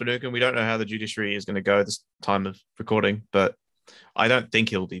no Dale Finucane. We don't know how the judiciary is going to go this time of recording, but I don't think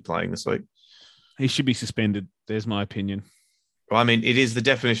he'll be playing this week. He should be suspended. There's my opinion. Well, I mean, it is the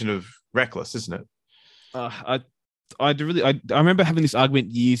definition of reckless, isn't it? I remember having this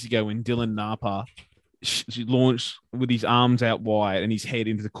argument years ago when Dylan Napa launched with his arms out wide and his head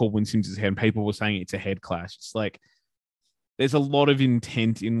into the Corbin Simpson's head, and people were saying it's a head clash. It's like there's a lot of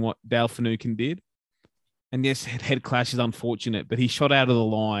intent in what Dale Finucane did. And yes, head clash is unfortunate, but he shot out of the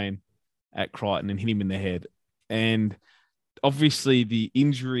line at Crichton and hit him in the head. And obviously the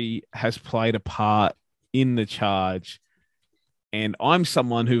injury has played a part in the charge. And I'm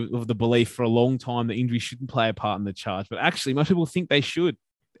someone who of the belief for a long time that injury shouldn't play a part in the charge, but actually most people think they should.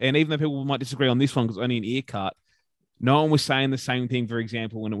 And even though people might disagree on this one because it's only an ear cut, no one was saying the same thing, for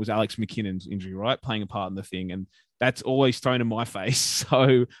example, when it was Alex McKinnon's injury, right? Playing a part in the thing. And that's always thrown in my face.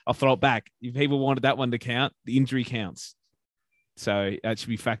 So I'll throw it back. If people wanted that one to count, the injury counts. So that should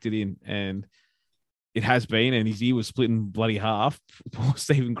be factored in. And it has been, and his ear was split in bloody half. Poor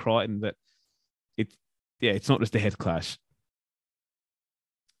Stephen Crichton. But it's not just a head clash.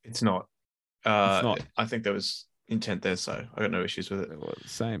 It's not. It's not. I think there was intent there, so I got no issues with it.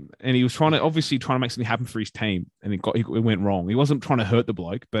 Same. And he was trying to make something happen for his team, and it went wrong. He wasn't trying to hurt the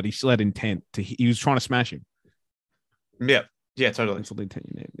bloke, but he still had intent. He was trying to smash him. Yeah, totally.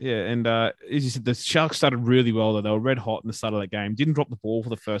 Yeah, and as you said, the Sharks started really well, though. They were red hot in the start of that game. Didn't drop the ball for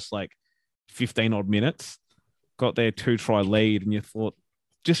the first, 15-odd minutes. Got their 2-try lead, and you thought,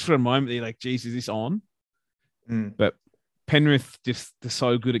 just for a moment, you're like, geez, is this on? But Penrith they're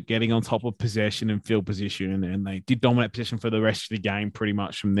so good at getting on top of possession and field position, and they did dominate possession for the rest of the game pretty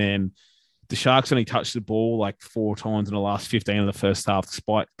much from then. The Sharks only touched the ball 4 times in the last 15 of the first half,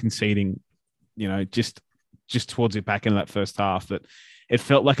 despite conceding, just towards the back end of that first half. That it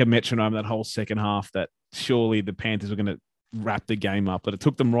felt like a metronome that whole second half that surely the Panthers were going to wrap the game up, but it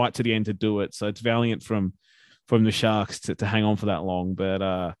took them right to the end to do it. So it's valiant from the Sharks to hang on for that long.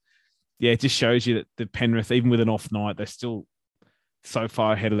 But it just shows you that the Penrith, even with an off night, they're still so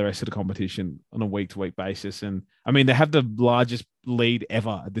far ahead of the rest of the competition on a week-to-week basis. And, I mean, they have the largest lead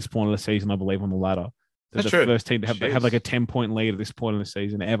ever at this point of the season, I believe, on the ladder. They're the first team to have a 10-point lead at this point in the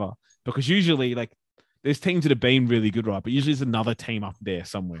season ever. Because usually, there's teams that have been really good, right? But usually there's another team up there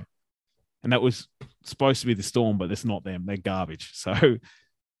somewhere. And that was supposed to be the Storm, but it's not them. They're garbage. So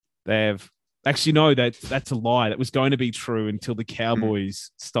actually, no, that's a lie. That was going to be true until the Cowboys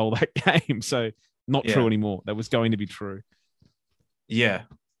stole that game. So not true anymore. That was going to be true. Yeah.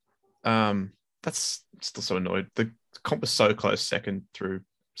 That's still so annoyed. The comp was so close, second through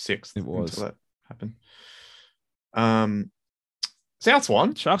sixth. It was. Until that happened. Souths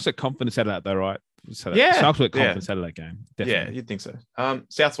won. Sharks got confidence out of that, though, right? Yeah. Sharks got confidence out of that game. Definitely. Yeah, you'd think so.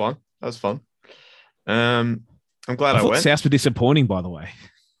 Souths won. That was fun. I'm glad I I thought went. South were disappointing, by the way.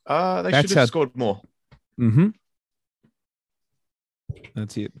 They That's should have how- scored more. Mm-hmm.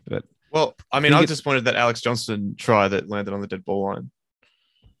 That's it. But Well, I mean, think I was it- disappointed that Alex Johnston try that landed on the dead ball line.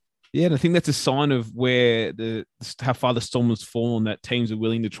 yeah, and I think that's a sign of where how far the Storm has fallen. That teams are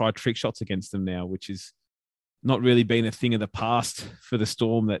willing to try trick shots against them now, which is not really been a thing of the past for the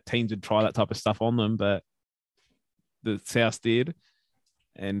Storm. That teams would try that type of stuff on them, but the South did.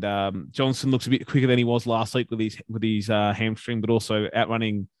 And Johnson looks a bit quicker than he was last week with his hamstring, but also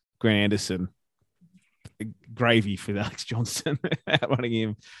outrunning Grant Anderson. Gravy for Alex Johnson outrunning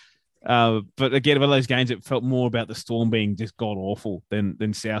him. But again, one of those games, it felt more about the Storm being just god awful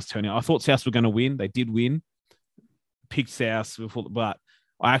than South turning out. I thought South were going to win. They did win. Picked South, but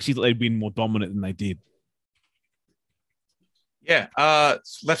I actually thought they'd been more dominant than they did. Yeah,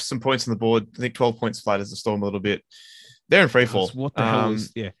 left some points on the board. I think 12 points flatters the Storm a little bit. They're in free fall. What the hell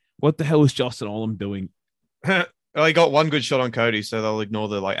is What the hell is Justin Olam doing? Well, he got one good shot on Cody, so they'll ignore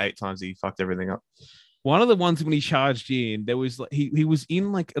the 8 times he fucked everything up. One of the ones when he charged in, there was he was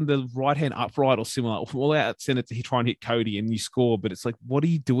in like in the right hand upright or similar, all out center to try and hit Cody and you score. But it's like, what are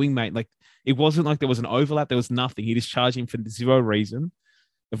you doing, mate? Like it wasn't like there was an overlap. There was nothing. He just charged in for zero reason.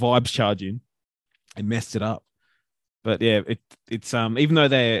 The vibes charging and messed it up. But yeah, it's even though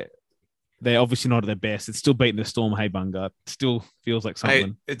they're obviously not at their best, it's still beating the Storm. Hey Bunga, it still feels like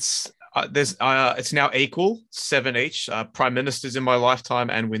something. It's now equal 7 each. Prime ministers in my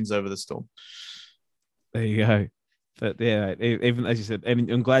lifetime and wins over the Storm. There you go. But yeah, even as you said,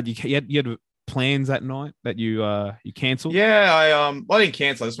 and I'm glad you had plans that night that you cancelled. Yeah, I didn't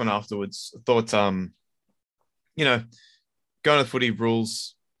cancel. I just went afterwards. I thought going to the footy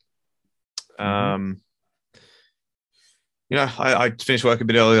rules. I finished work a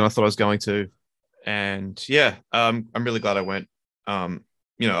bit earlier than I thought I was going to, and yeah, I'm really glad I went. I've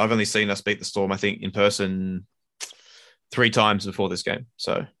only seen us beat the Storm, I think, in person 3 times before this game.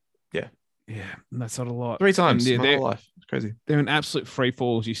 So yeah, that's not a lot. 3 times And, in my whole life. It's crazy. They're an absolute free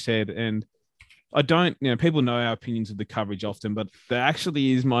fall, as you said, and I don't. People know our opinions of the coverage often, but there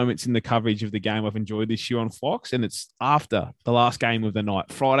actually is moments in the coverage of the game I've enjoyed this year on Fox, and it's after the last game of the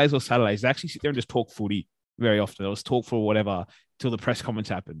night, Fridays or Saturdays. They actually sit there and just talk footy very often. They'll just talk for whatever till the press comments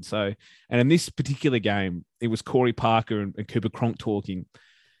happen. So, and in this particular game, it was Corey Parker and Cooper Cronk talking,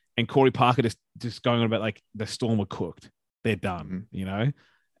 and Corey Parker just going on about like the Storm were cooked, they're done,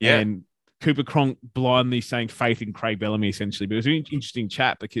 Yeah. and Cooper Cronk blindly saying faith in Craig Bellamy essentially. But it was an interesting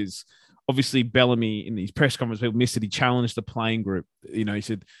chat because obviously Bellamy in these press conferences, people missed it. He challenged the playing group. He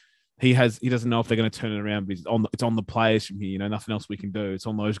said he doesn't know if they're going to turn it around, but it's on the players from here. Nothing else we can do. It's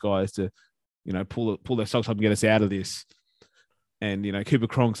on those guys to, pull their socks up and get us out of this. And, Cooper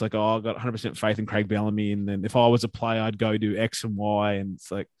Cronk's like, oh, I've got 100% faith in Craig Bellamy. And then if I was a player, I'd go do X and Y. And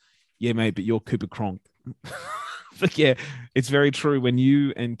it's like, yeah, mate, but you're Cooper Cronk. But yeah, it's very true. When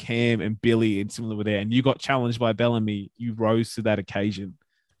you and Cam and Billy and similar were there and you got challenged by Bellamy, you rose to that occasion.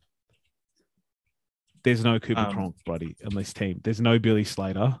 There's no Cooper Cronk, buddy, on this team. There's no Billy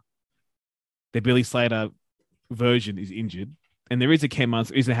Slater. The Billy Slater version is injured. And there is a Cam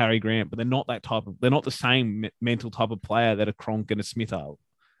Munster, is a Harry Grant, but they're not the same mental type of player that a Cronk and a Smith are.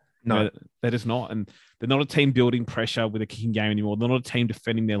 No, that is not. And they're not a team building pressure with a kicking game anymore. They're not a team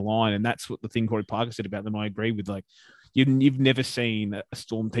defending their line. And that's what the thing Corey Parker said about them. I agree with. Like, you've never seen a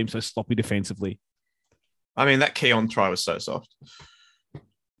Storm team so sloppy defensively. I mean, that Keon try was so soft.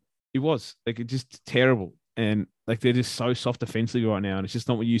 It was. Like, it's just terrible. And, like, they're just so soft defensively right now. And it's just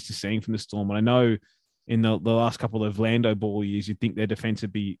not what you're used to seeing from the Storm. And I know in the last couple of Lando ball years, you'd think their defense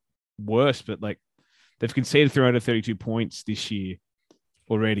would be worse. But, like, they've conceded 332 points this year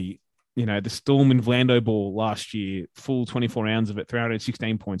already. The Storm in Vlando ball last year, full 24 rounds of it,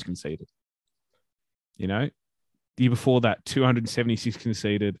 316 points conceded. The year before that, 276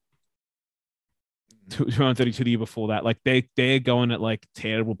 conceded. 232 the year before that. Like they're going at like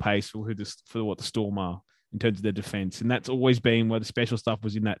terrible pace for what the Storm are in terms of their defense, and that's always been where the special stuff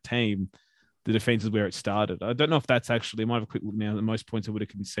was in that team. The defense is where it started. I don't know if that's actually. I might have a quick look now. The most points I would have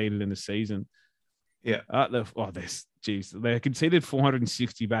conceded in the season. Yeah. They conceded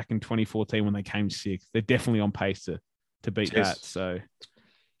 460 back in 2014 when they came 6th. They're definitely on pace to beat that. So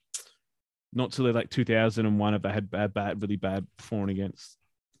not till like 2001 if they had really bad for and against.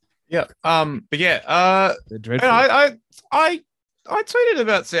 Yeah. But yeah. They're dreadful. I tweeted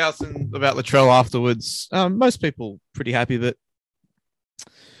about South and about Latrell afterwards. Most people pretty happy, but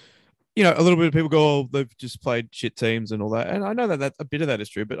a little bit of people go, oh, they've just played shit teams and all that. And I know that a bit of that is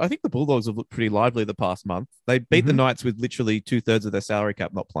true, but I think the Bulldogs have looked pretty lively the past month. They beat the Knights with literally 2/3 of their salary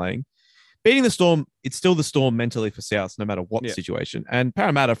cap not playing. beating the Storm, it's still the Storm mentally for South, no matter what the situation. And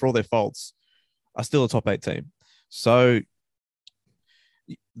Parramatta, for all their faults, are still a top 8 team. So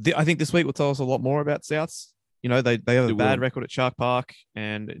I think this week will tell us a lot more about Souths. You know, they have a bad record at Shark Park,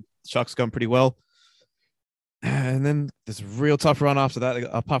 and Sharks going pretty well. And then there's a real tough run after that.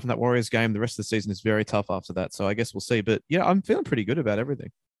 Apart from that Warriors game, the rest of the season is very tough after that. So I guess we'll see. But yeah, I'm feeling pretty good about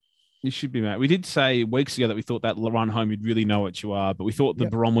everything. You should be, mate. We did say weeks ago that we thought that run home, you'd really know what you are, but we thought the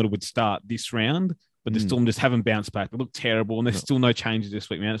barometer would start this round, but the Storm just haven't bounced back. They look terrible, and there's still no changes this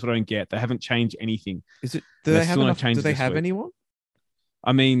week, man. That's what I don't get. They haven't changed anything. Is it? Do they have anyone?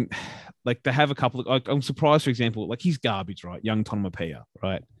 I mean, like they have a couple of. Like, I'm surprised, for example, like he's garbage, right? Young Tonomapia,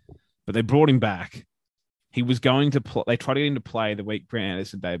 right? But they brought him back. He was going to play. They tried to get him to play the week Grant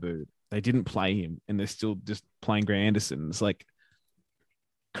Anderson debuted. They didn't play him, and they're still just playing Grant Anderson. It's like,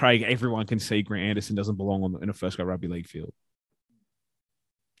 Craig, everyone can see Grant Anderson doesn't belong in a first grade rugby league field.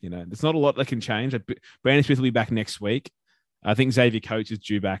 You know, there's not a lot that can change. Brandon Smith will be back next week. I think Xavier Coates is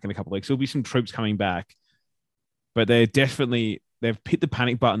due back in a couple of weeks. There'll be some troops coming back, but they've hit the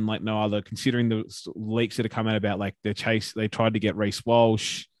panic button like no other, considering the leaks that have come out about like their chase. They tried to get Reece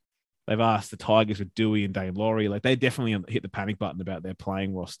Walsh. They've asked the Tigers with Dewey and Dane Laurie. Like they definitely hit the panic button about their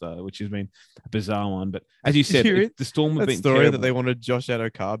playing roster, which has been a bizarre one. But as you said, the Storm have been story terrible. that they wanted Josh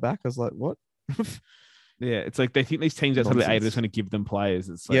Addo-Carr back. I was like, what? Yeah, it's like they think these teams outside of the 8 are just going to give them players.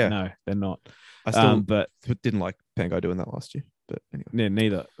 It's like, no, they're not. I still but didn't like Pango doing that last year. But anyway. Yeah,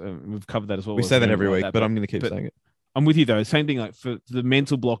 neither. We've covered that as well. We say that every week, but I'm going to keep saying it. I'm with you though. Same thing. Like for the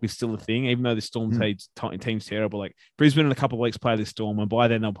mental block is still a thing, even though the Storm team's terrible. Like Brisbane in a couple of weeks play the Storm, and by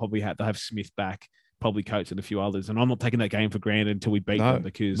then they'll probably have to have Smith back, probably Coates and a few others. And I'm not taking that game for granted until we beat them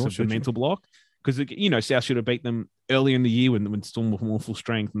because of the mental block. Because South should have beat them earlier in the year when Storm were more full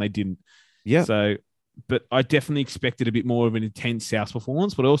strength, and they didn't. Yeah. So, but I definitely expected a bit more of an intense South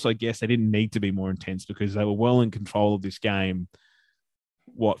performance, but also I guess they didn't need to be more intense because they were well in control of this game.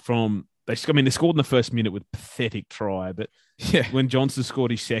 They scored in the first minute with a pathetic try, but when Johnson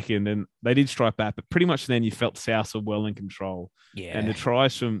scored his second, and they did strike back, but pretty much then you felt South were well in control. Yeah. And the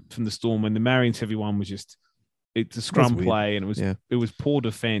tries from the Storm, when the Marion 71 was it's a scrum play, and it was poor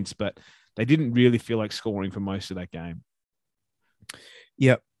defense, but they didn't really feel like scoring for most of that game.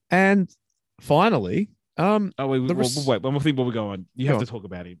 Yep. And finally, wait, one more thing before we go on. You have to talk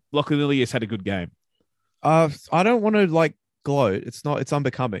about him. Lachlan Ilias had a good game. I don't want to gloat. It's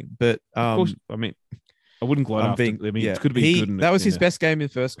unbecoming, but of course, I mean, I wouldn't gloat. It could be good. That was his best game in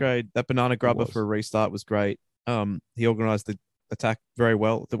first grade. That banana grubber for a restart was great. He organised the attack very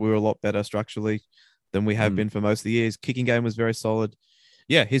well. That we were a lot better structurally than we have been for most of the years. Kicking game was very solid.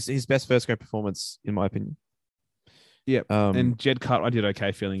 Yeah, his best first grade performance, in my opinion. Yeah, and Jed Cartwright did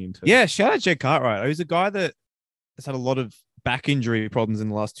okay filling in too. Yeah, shout out Jed Cartwright. He's a guy that has had a lot of back injury problems in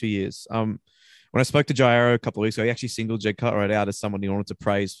the last 2 years. When I spoke to Jairo a couple of weeks ago, he actually singled Jed Cartwright out as someone he wanted to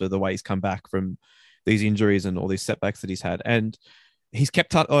praise for the way he's come back from these injuries and all these setbacks that he's had. And he's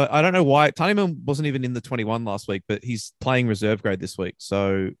kept, I don't know why, Taniman wasn't even in the 21 last week, but he's playing reserve grade this week.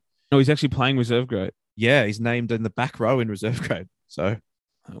 So, no, he's actually playing reserve grade. Yeah, he's named in the back row in reserve grade. So,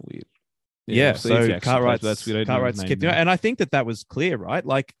 weird. Yeah, so Cartwright's kept, and I think that was clear, right?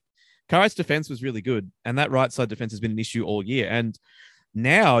 Like, Cartwright's defense was really good, and that right side defense has been an issue all year. And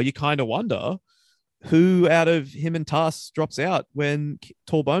now you kind of wonder who out of him and Tass drops out when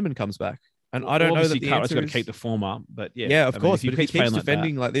Tall Bowman comes back. And I don't know that the Cartwright's answer got to keep the form up, but of course. But if he keeps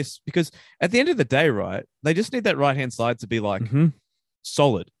defending like this, because at the end of the day, right, they just need that right hand side to be like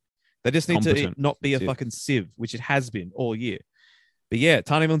solid. They just need to not be a fucking sieve, which it has been all year. But yeah,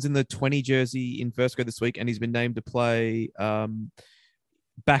 Taniman's in the 20 jersey in first grade this week, and he's been named to play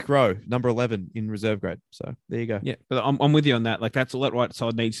back row, number 11 in reserve grade. So there you go. Yeah, but I'm with you on that. Like, that's all that right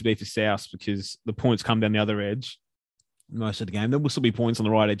side needs to be for South, because the points come down the other edge most of the game. There will still be points on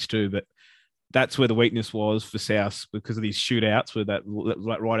the right edge too, but that's where the weakness was for South because of these shootouts where that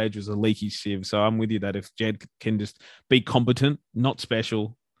right edge was a leaky sieve. So I'm with you that if Jed can just be competent, not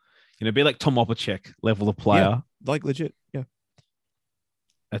special, be like Tom Opacek level of player. Yeah, like legit. Yeah.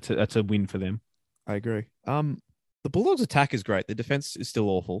 That's a win for them. I agree. The Bulldogs' attack is great. The defense is still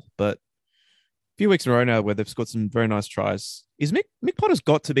awful, but a few weeks in a row now where they've scored some very nice tries. Mick Potter's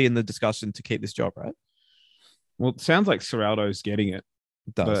got to be in the discussion to keep this job, right? Well, it sounds like Serraldo's getting it.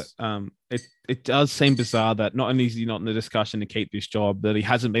 It does. But it does seem bizarre that not only is he not in the discussion to keep this job, that he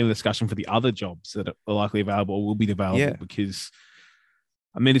hasn't been in the discussion for the other jobs that are likely available or will be available because,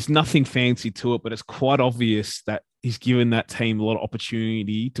 I mean, it's nothing fancy to it, but it's quite obvious that he's given that team a lot of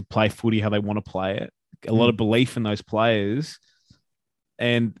opportunity to play footy how they want to play it, a lot of belief in those players,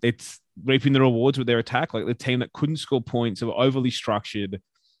 and it's reaping the rewards with their attack. Like the team that couldn't score points, they were overly structured.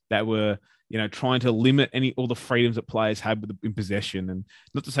 that were, trying to limit all the freedoms that players had in possession. And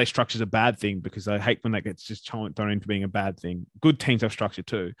not to say structure is a bad thing, because I hate when that gets just thrown into being a bad thing. Good teams have structure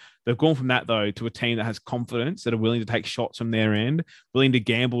too. They've gone from that, though, to a team that has confidence, that are willing to take shots from their end, willing to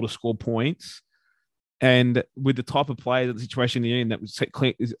gamble to score points. And with the type of player, the situation they're in, that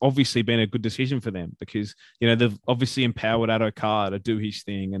has obviously been a good decision for them, because, they've obviously empowered Addo-Carr to do his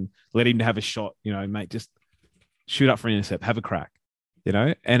thing and let him to have a shot, mate, just shoot up for an intercept, have a crack,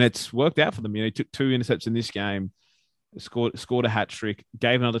 and it's worked out for them. He took 2 intercepts in this game, scored a hat trick,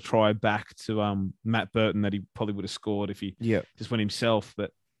 gave another try back to Matt Burton that he probably would have scored if he just went himself. But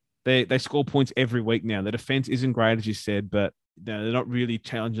they score points every week now. The defense isn't great, as you said, but they're not really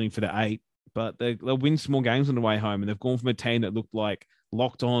challenging for the 8. But they'll win small games on the way home. And they've gone from a team that looked like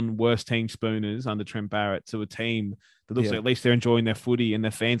locked on worst team Spooners under Trent Barrett to a team that looks like at least they're enjoying their footy, and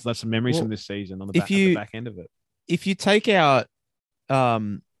their fans left some memories from this season on the back end of it. If you take out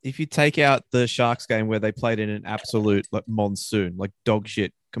the Sharks game where they played in an absolute monsoon, like dog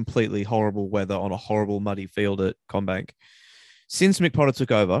shit, completely horrible weather on a horrible muddy field at CommBank, since Mick Potter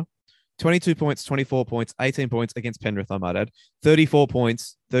took over, 22 points, 24 points, 18 points against Penrith, I might add, 34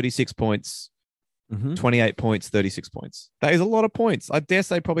 points, 36 points, 28 points, 36 points. That is a lot of points. I dare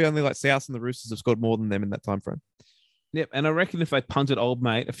say probably only South and the Roosters have scored more than them in that time frame. Yep, and I reckon if they punted old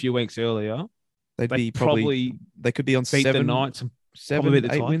mate a few weeks earlier, they could be on beat the Knights and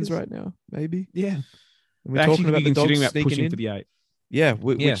 7, 8 wins right now, maybe. Yeah, and we're talking about the Dogs sneaking in for the 8. Yeah,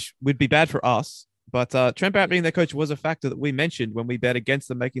 which would be bad for us. But Trent Barrett being their coach was a factor that we mentioned when we bet against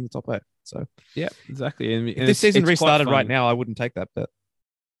them making the top 8. So yeah, exactly. And if this season restarted right now, I wouldn't take that bet.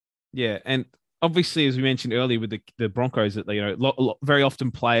 Yeah, and obviously, as we mentioned earlier with the Broncos, that very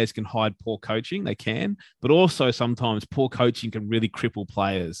often players can hide poor coaching. They can, but also sometimes poor coaching can really cripple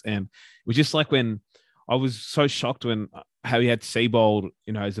players. And it was just like when I was so shocked when how he had Seabold,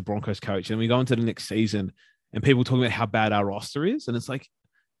 as the Broncos coach, and we go into the next season and people talking about how bad our roster is, and it's like,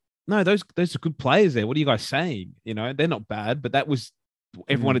 no, those are good players there. What are you guys saying? They're not bad, but that was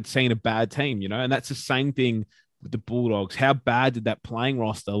everyone had seen a bad team, and that's the same thing with the Bulldogs. How bad did that playing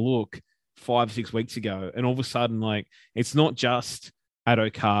roster look 5-6 weeks ago? And all of a sudden, it's not just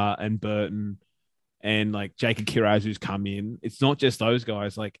Addo-Carr and Burton and Jacob Kiraz who's come in. It's not just those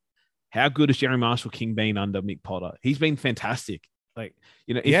guys. How good has Jerry Marshall-King been under Mick Potter? He's been fantastic.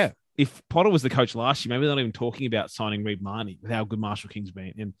 If Potter was the coach last year, maybe they're not even talking about signing Reid Marnie with how good Marshall-King's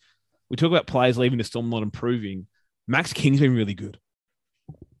been. And we talk about players leaving the Storm not improving. Max King's been really good.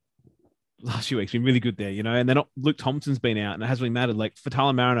 Last few weeks, been really good there, and they're not. Luke Thompson's been out, and it hasn't really mattered.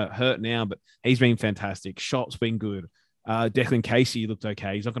 Fatala Mariner hurt now, but he's been fantastic. Shot's been good. Declan Casey looked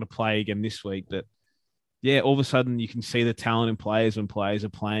okay. He's not going to play again this week, but yeah, all of a sudden you can see the talent in players when players are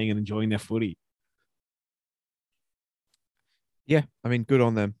playing and enjoying their footy. Yeah, I mean, good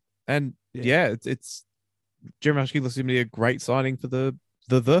on them. And it's Jeremy Marshall looks to be a great signing for the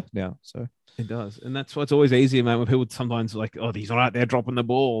now. So it does, and that's why it's always easier, man. When people sometimes he's not out there dropping the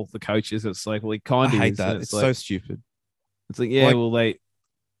ball. The coaches, it's like, well, he kind of. I hate that. It's so stupid. It's like, yeah, well, they.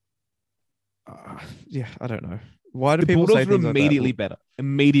 I don't know. Why do the people Bulldogs say things were immediately like that? better?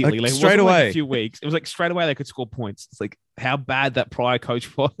 Immediately, straight away. A few weeks, it was straight away they could score points. It's like how bad that prior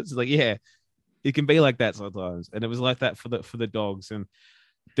coach was. It's like, yeah, it can be like that sometimes, and it was like that for the Dogs and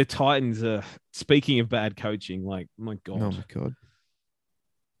the Titans. Speaking of bad coaching, my God. Oh my God.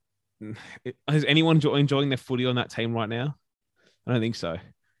 Is anyone enjoying their footy on that team right now? I don't think so.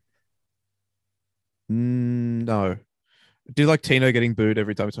 No. I do like Tino getting booed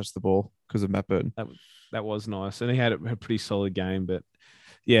every time he touched the ball because of Matt Burton. That was nice. And he had a pretty solid game. But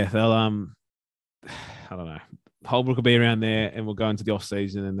yeah, they'll I don't know. Holbrook will be around there and we'll go into the off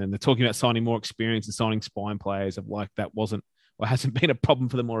season. And then they're talking about signing more experience and signing spine players. That hasn't been a problem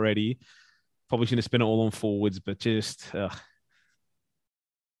for them already. Probably shouldn't have spent it all on forwards, but just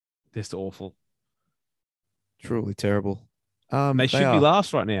awful. Truly terrible. They should be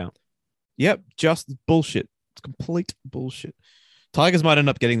last right now. Yep, just bullshit. It's complete bullshit. Tigers might end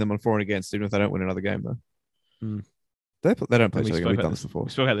up getting them on for and against, even if they don't win another game, though. They don't play each other again. We've done this before. We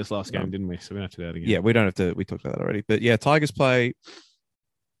spoke about this last game, didn't we? So we don't have to do that again. Yeah, we don't have to. We talked about that already. But yeah, Tigers play.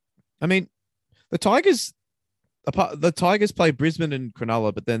 I mean, the Tigers play Brisbane and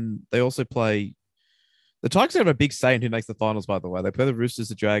Cronulla, but then they also play. The Tigers have a big say in who makes the finals, by the way. They play the Roosters,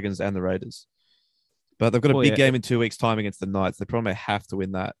 the Dragons, and the Raiders. But they've got a big game in 2 weeks' time against the Knights. They probably have to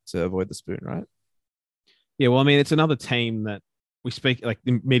win that to avoid the spoon, right? Yeah, well, I mean, it's another team that we speak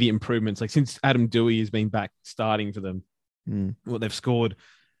immediate improvements. Since Adam Dewey has been back starting for them, they've scored,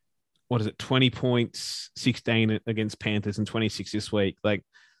 20 points, 16 against Panthers and 26 this week.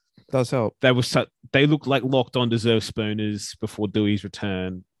 Does help. They looked like locked on deserved spooners before Dewey's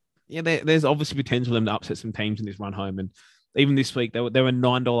return. yeah, there's obviously potential for them to upset some teams in this run home. And even this week, they were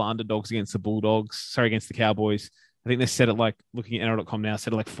 $9 underdogs against the Bulldogs. Sorry, against the Cowboys. I think they set it like, looking at NRL.com now,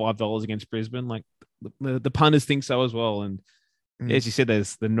 set it like $5 against Brisbane. Like the punters think so as well. And as you said,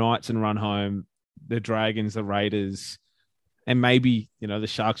 there's the Knights and run home, the Dragons, the Raiders, and maybe, the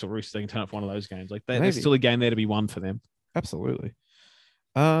Sharks or Roosters, they can turn up for one of those games. Like there's still a game there to be won for them. Absolutely.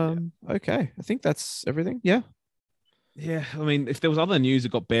 Okay. I think that's everything. Yeah. Yeah. I mean, if there was other news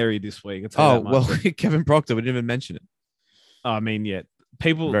that got buried this week, well, Kevin Proctor, we didn't even mention it. I mean, yeah.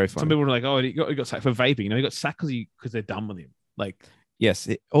 Some people were like, oh, he got sacked for vaping. He got sacked because they're done with him. Like, yes.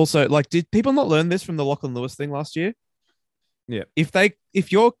 Also, like, did people not learn this from the Lachlan Lewis thing last year? Yeah.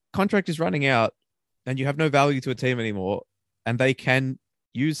 If your contract is running out and you have no value to a team anymore, and they can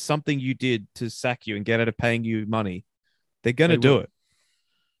use something you did to sack you and get out of paying you money, they're going to do it.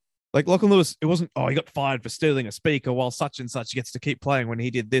 Like Lachlan Lewis, it wasn't, he got fired for stealing a speaker while such and such gets to keep playing when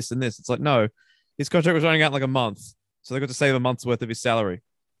he did this and this. It's like, no, his contract was running out in like a month. So they got to save a month's worth of his salary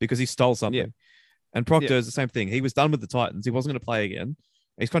because he stole something. Yeah. And Proctor is the same thing. He was done with the Titans. He wasn't going to play again.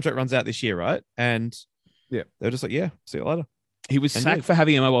 His contract runs out this year, right? And they were just like, yeah, see you later. He was sacked for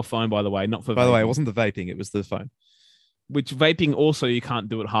having a mobile phone, by the way, not for By the way, it wasn't the vaping, it was the phone. Which vaping also you can't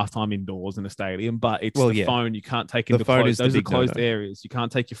do at halftime indoors in a stadium, but it's the phone you can't take into closed. Those are closed areas. You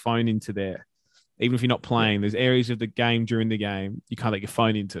can't take your phone into there. Even if you're not playing, there's areas of the game during the game you can't take your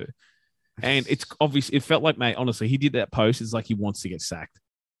phone into. And it's obvious. It felt like, mate, honestly, he did that post. It's like he wants to get sacked.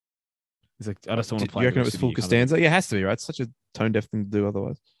 He's like, I just don't want to play. Do you reckon it was full Costanza? Yeah, it has to be, right? It's such a tone deaf thing to do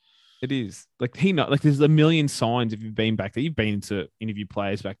otherwise. It is. Like, there's a million signs if you've been back there. You've been to interview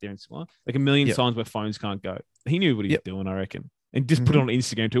players back there and so on. Like a million signs where phones can't go. He knew what he was doing, I reckon. And just put it on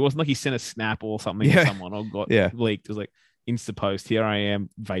Instagram too. It wasn't like he sent a snap or something to someone or got leaked. It was like Insta post. Here I am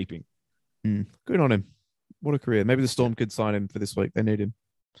vaping. Good on him. What a career. Maybe the Storm could sign him for this week. They need him.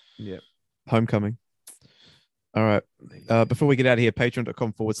 Yeah. Homecoming. All right. Before we get out of here,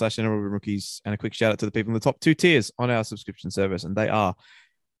 patreon.com/NRL Rookies, and a quick shout out to the people in the top 2 tiers on our subscription service. And they are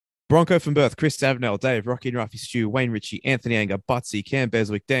Bronco from Birth, Chris Savnell, Dave, Rocky and Ruffy Stew, Wayne Ritchie, Anthony Anger, Butsy, Cam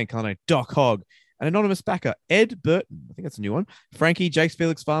Beswick, Dan Cullen, Doc Hogg, an anonymous backer, Ed Burton. I think that's a new one. Frankie, Jakes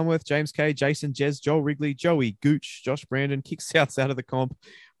Felix Farnworth, James K, Jason, Jez, Joel Wrigley, Joey, Gooch, Josh Brandon, Kick Souths out of the comp,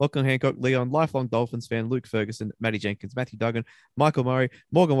 Lachlan Hancock, Leon, lifelong Dolphins fan, Luke Ferguson, Matty Jenkins, Matthew Duggan, Michael Murray,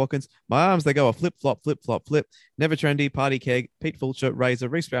 Morgan Watkins, My Arms, They Go a Flip, Flop, Flip, Flop, Flip, Never Trendy, Party Keg, Pete Fulcher, Razor,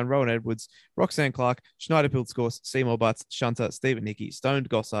 Reese Brown, Rowan Edwards, Roxanne Clark, Schneider Piltzcourse, Seymour Butts, Shunter, Stephen Hickey, Stoned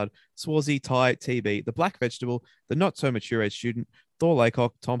Gossard, Swarzy, Ty, TB, The Black Vegetable, The Not So Mature Age Student, Thor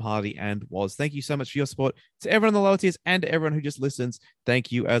Laycock, Tom Hardy, and Woz. Thank you so much for your support. To everyone in the lower tiers and to everyone who just listens,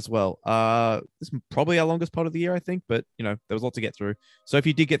 thank you as well. This is probably our longest part of the year, I think, but, there was a lot to get through. So if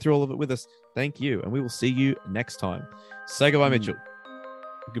you did get through all of it with us, thank you, and we will see you next time. Say goodbye, Mitchell.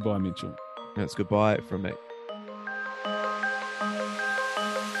 Goodbye, Mitchell. That's goodbye from me.